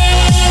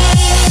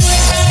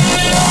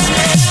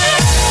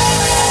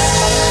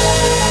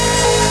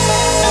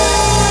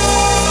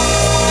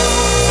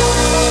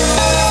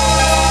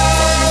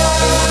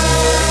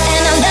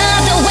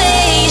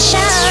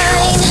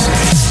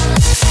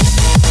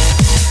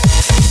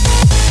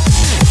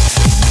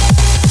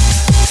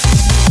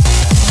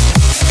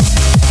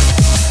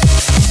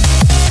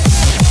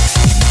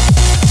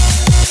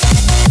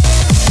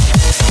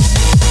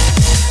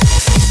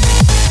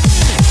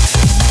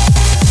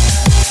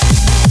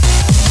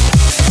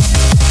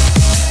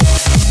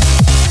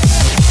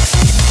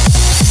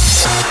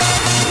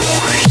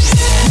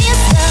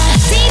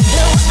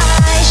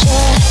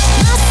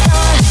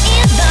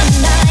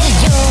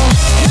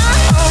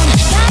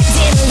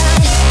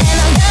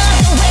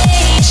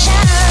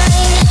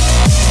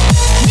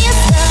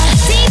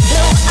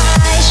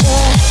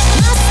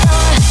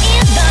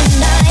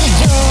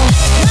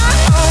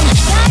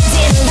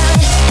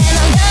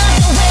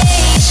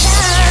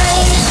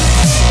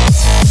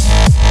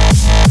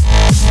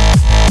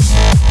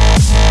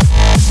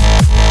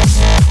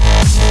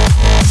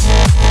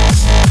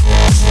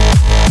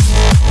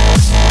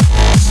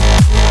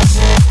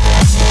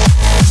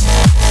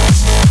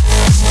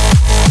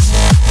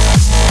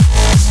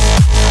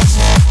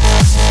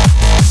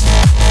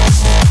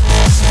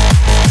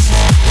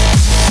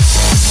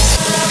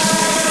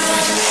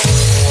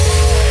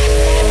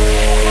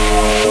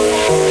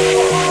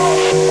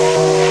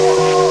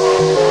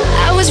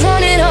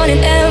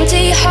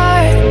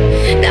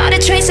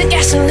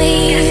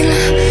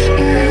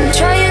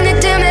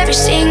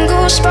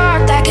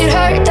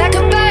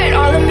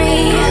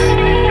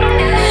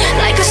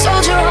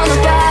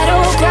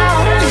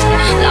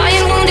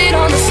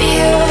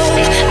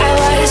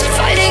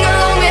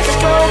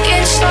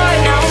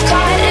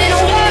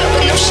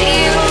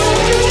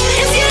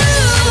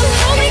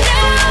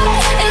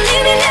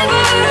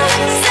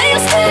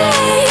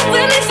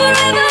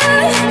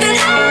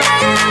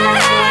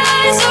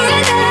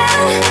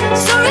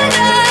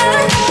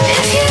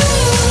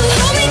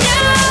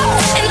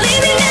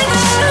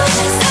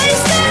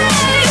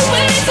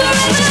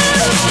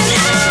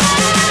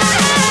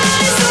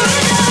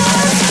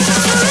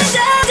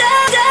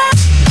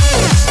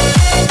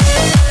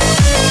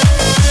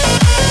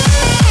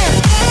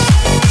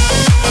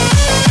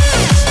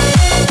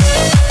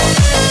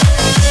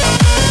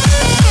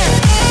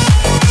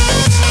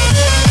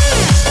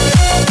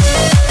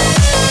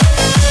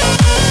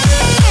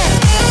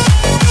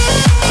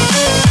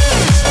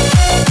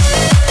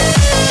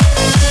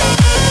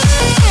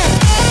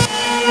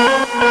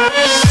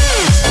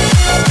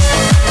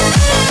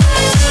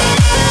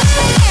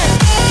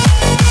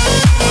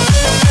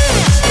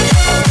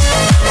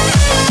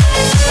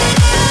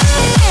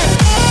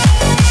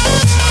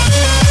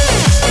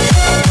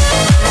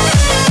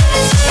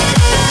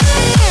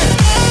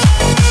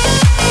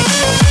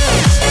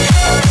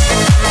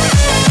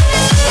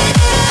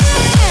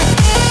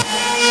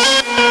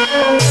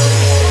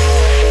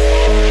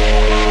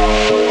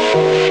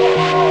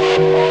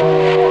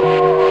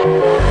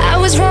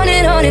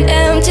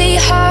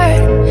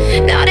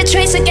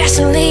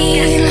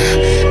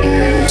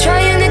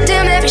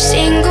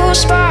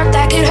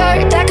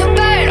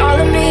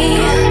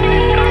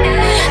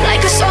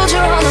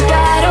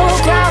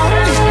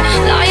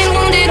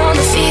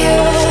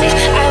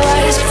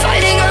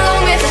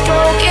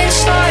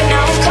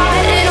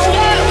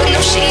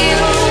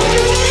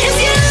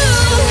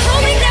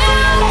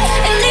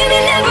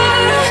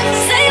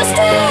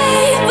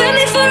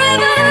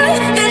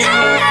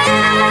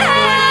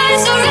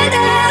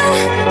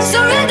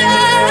 Surrender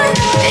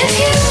if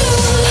you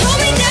hold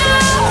me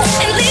down.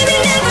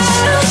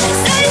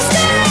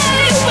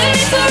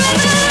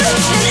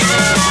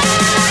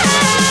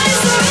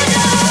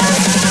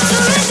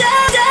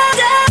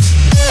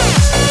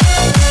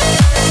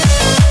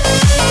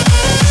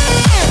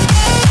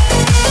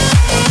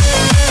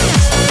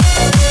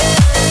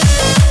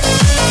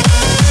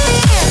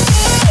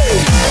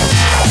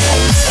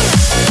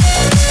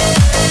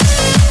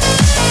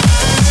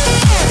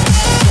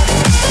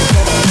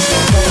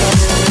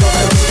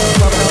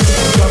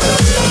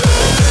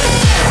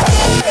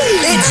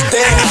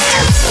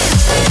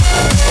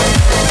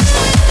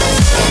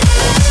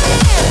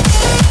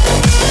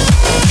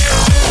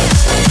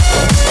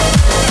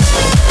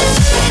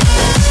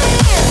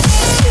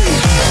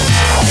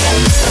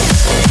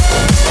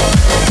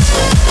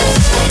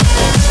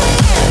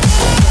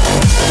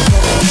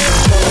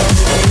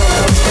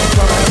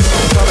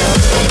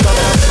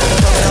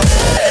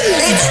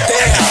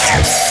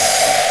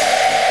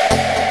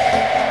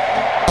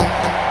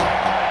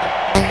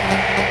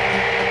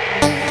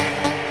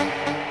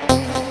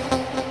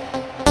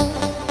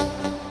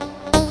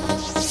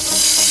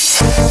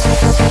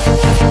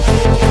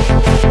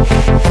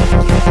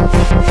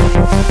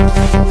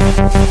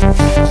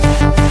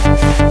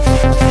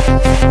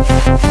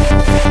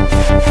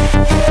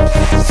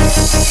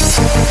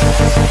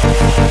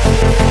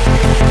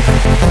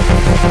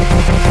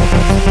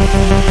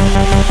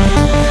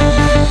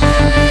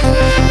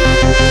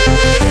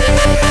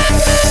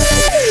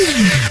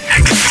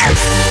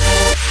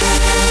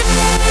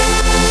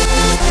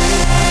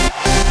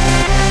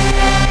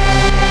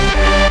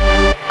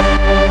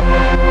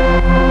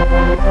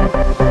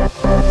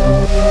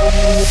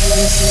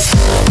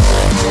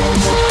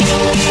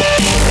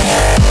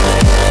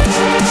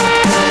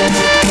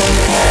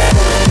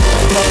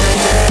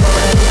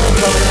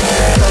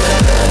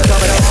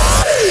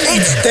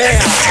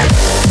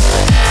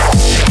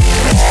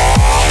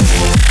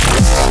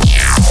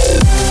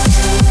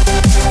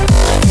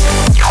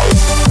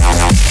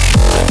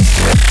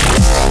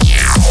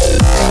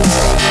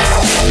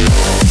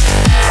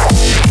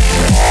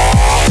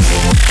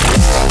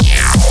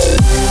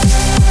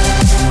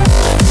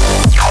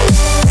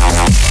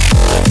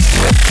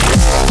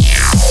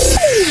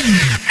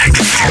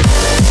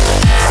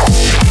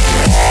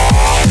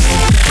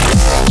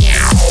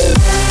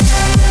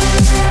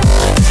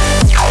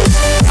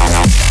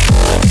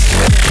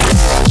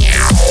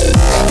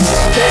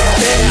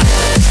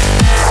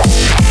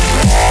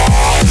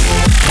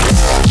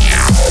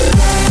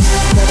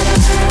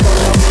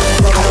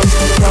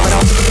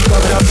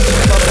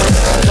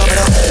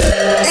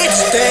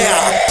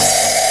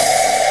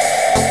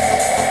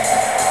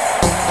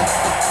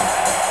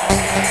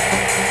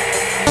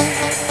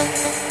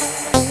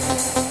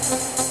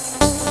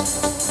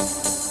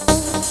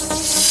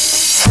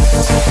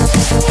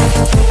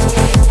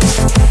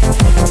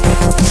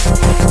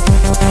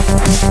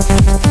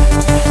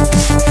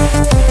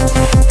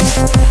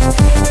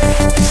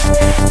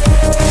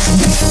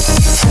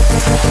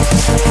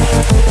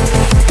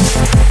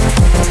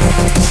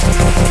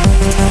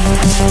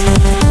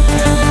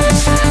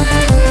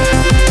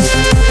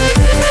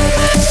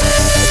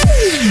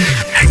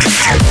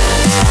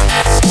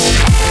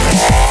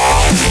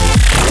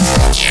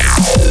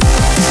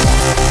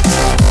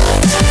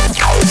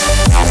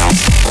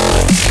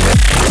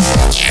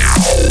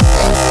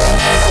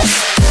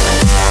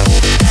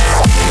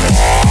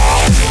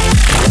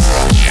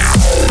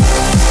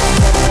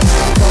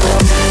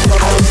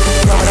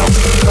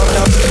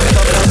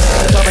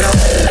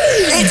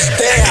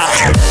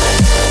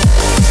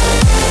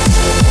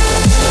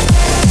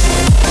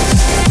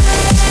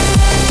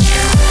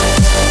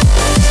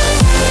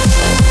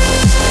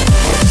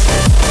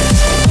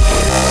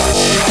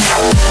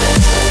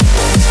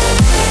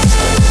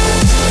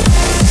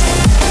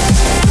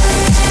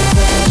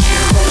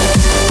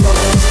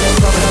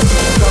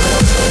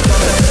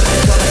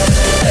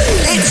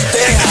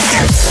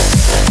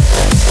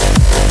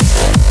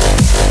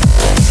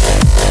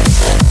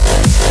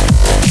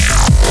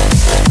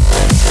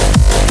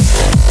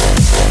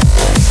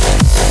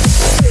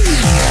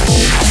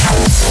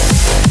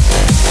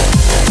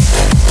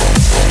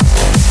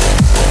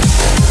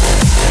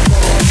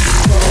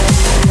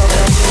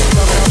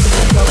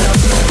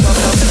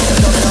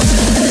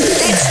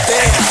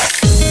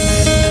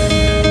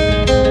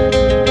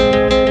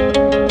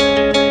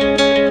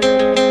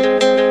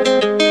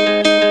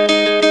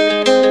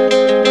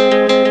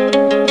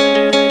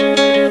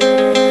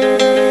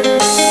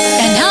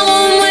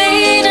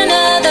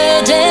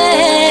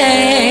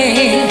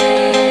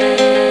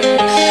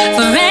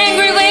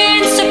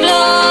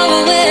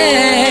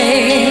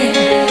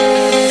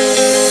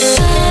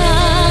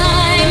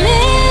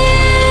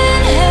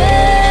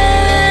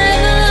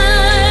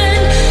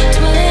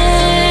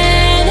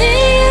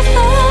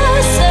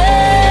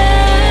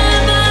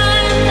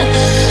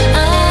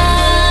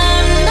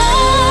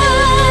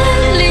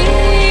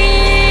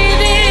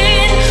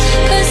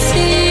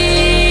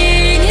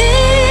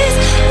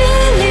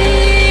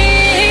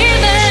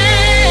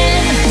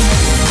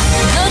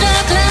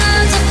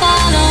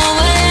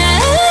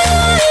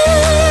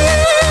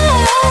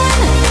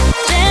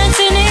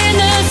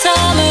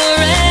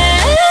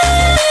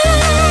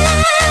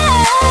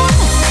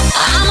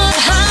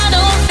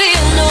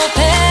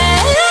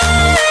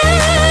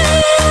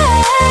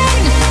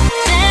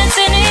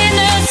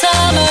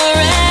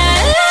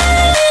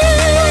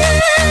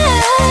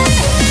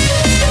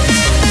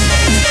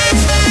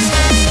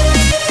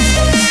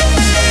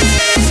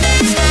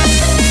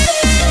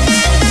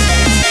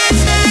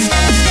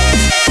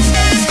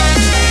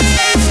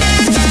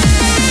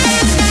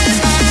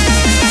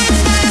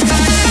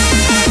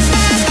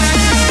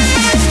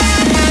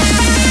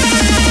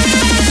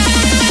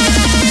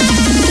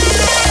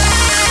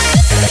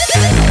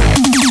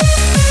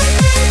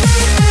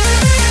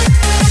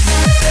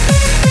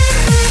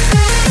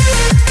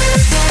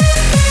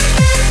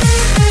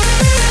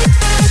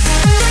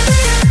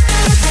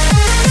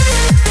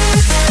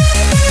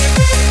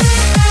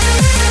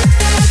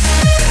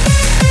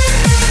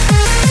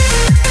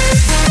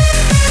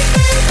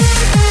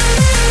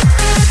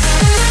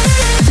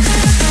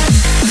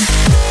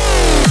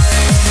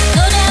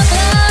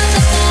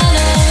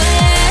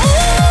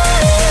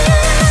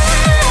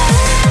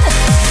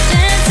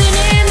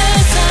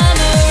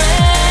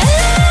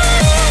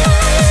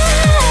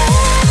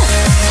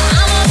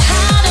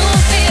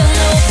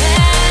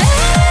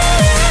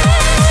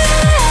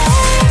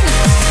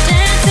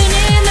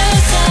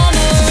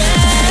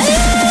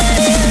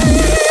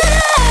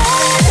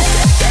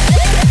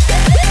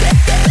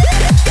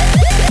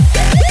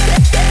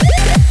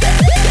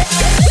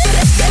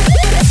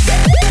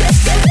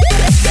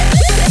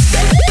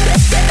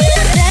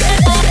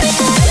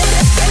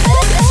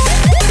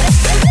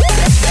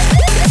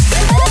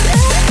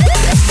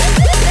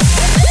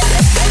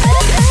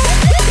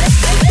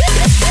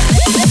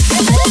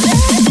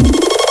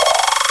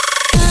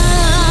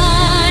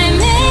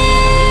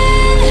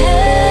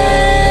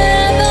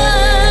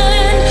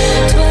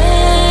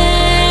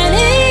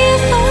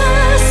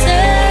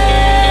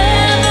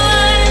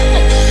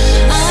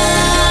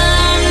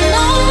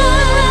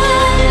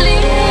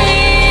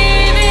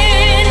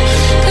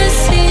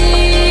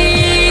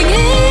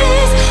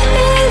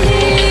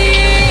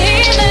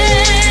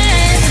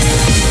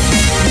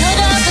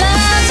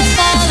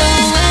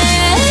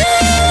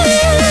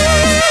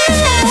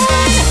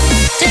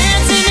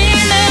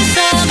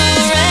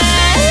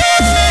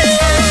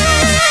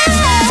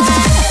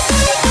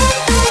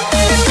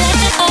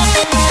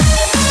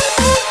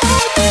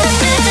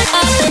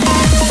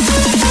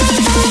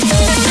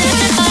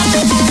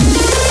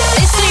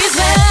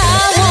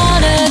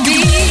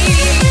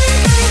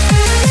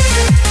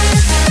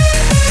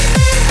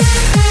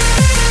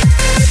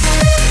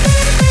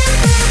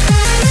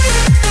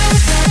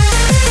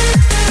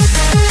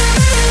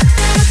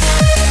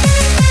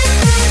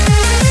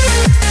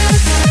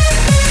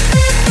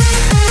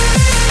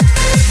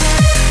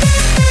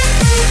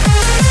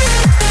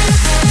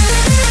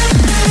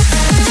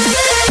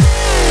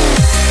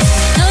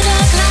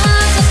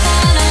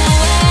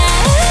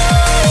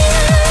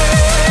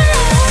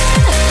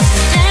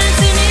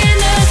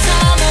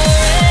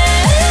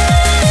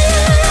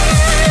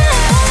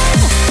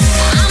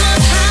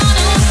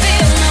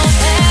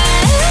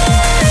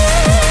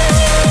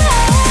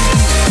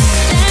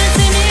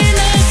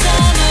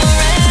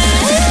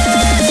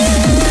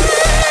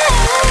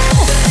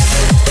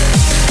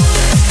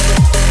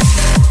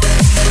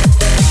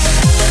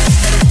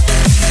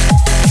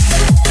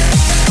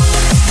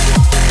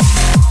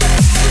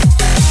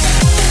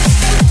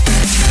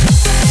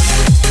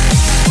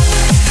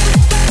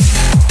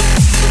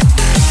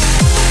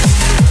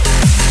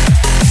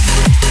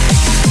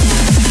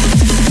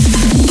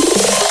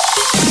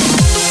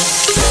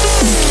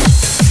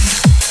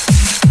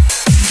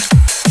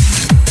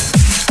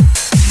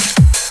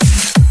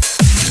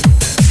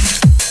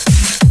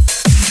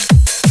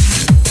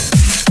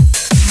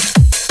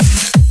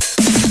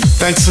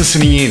 thanks for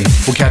listening in.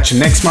 We'll catch you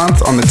next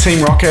month on the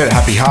Team Rocket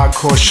Happy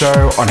Hardcore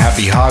show on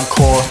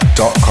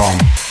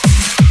happyhardcore.com.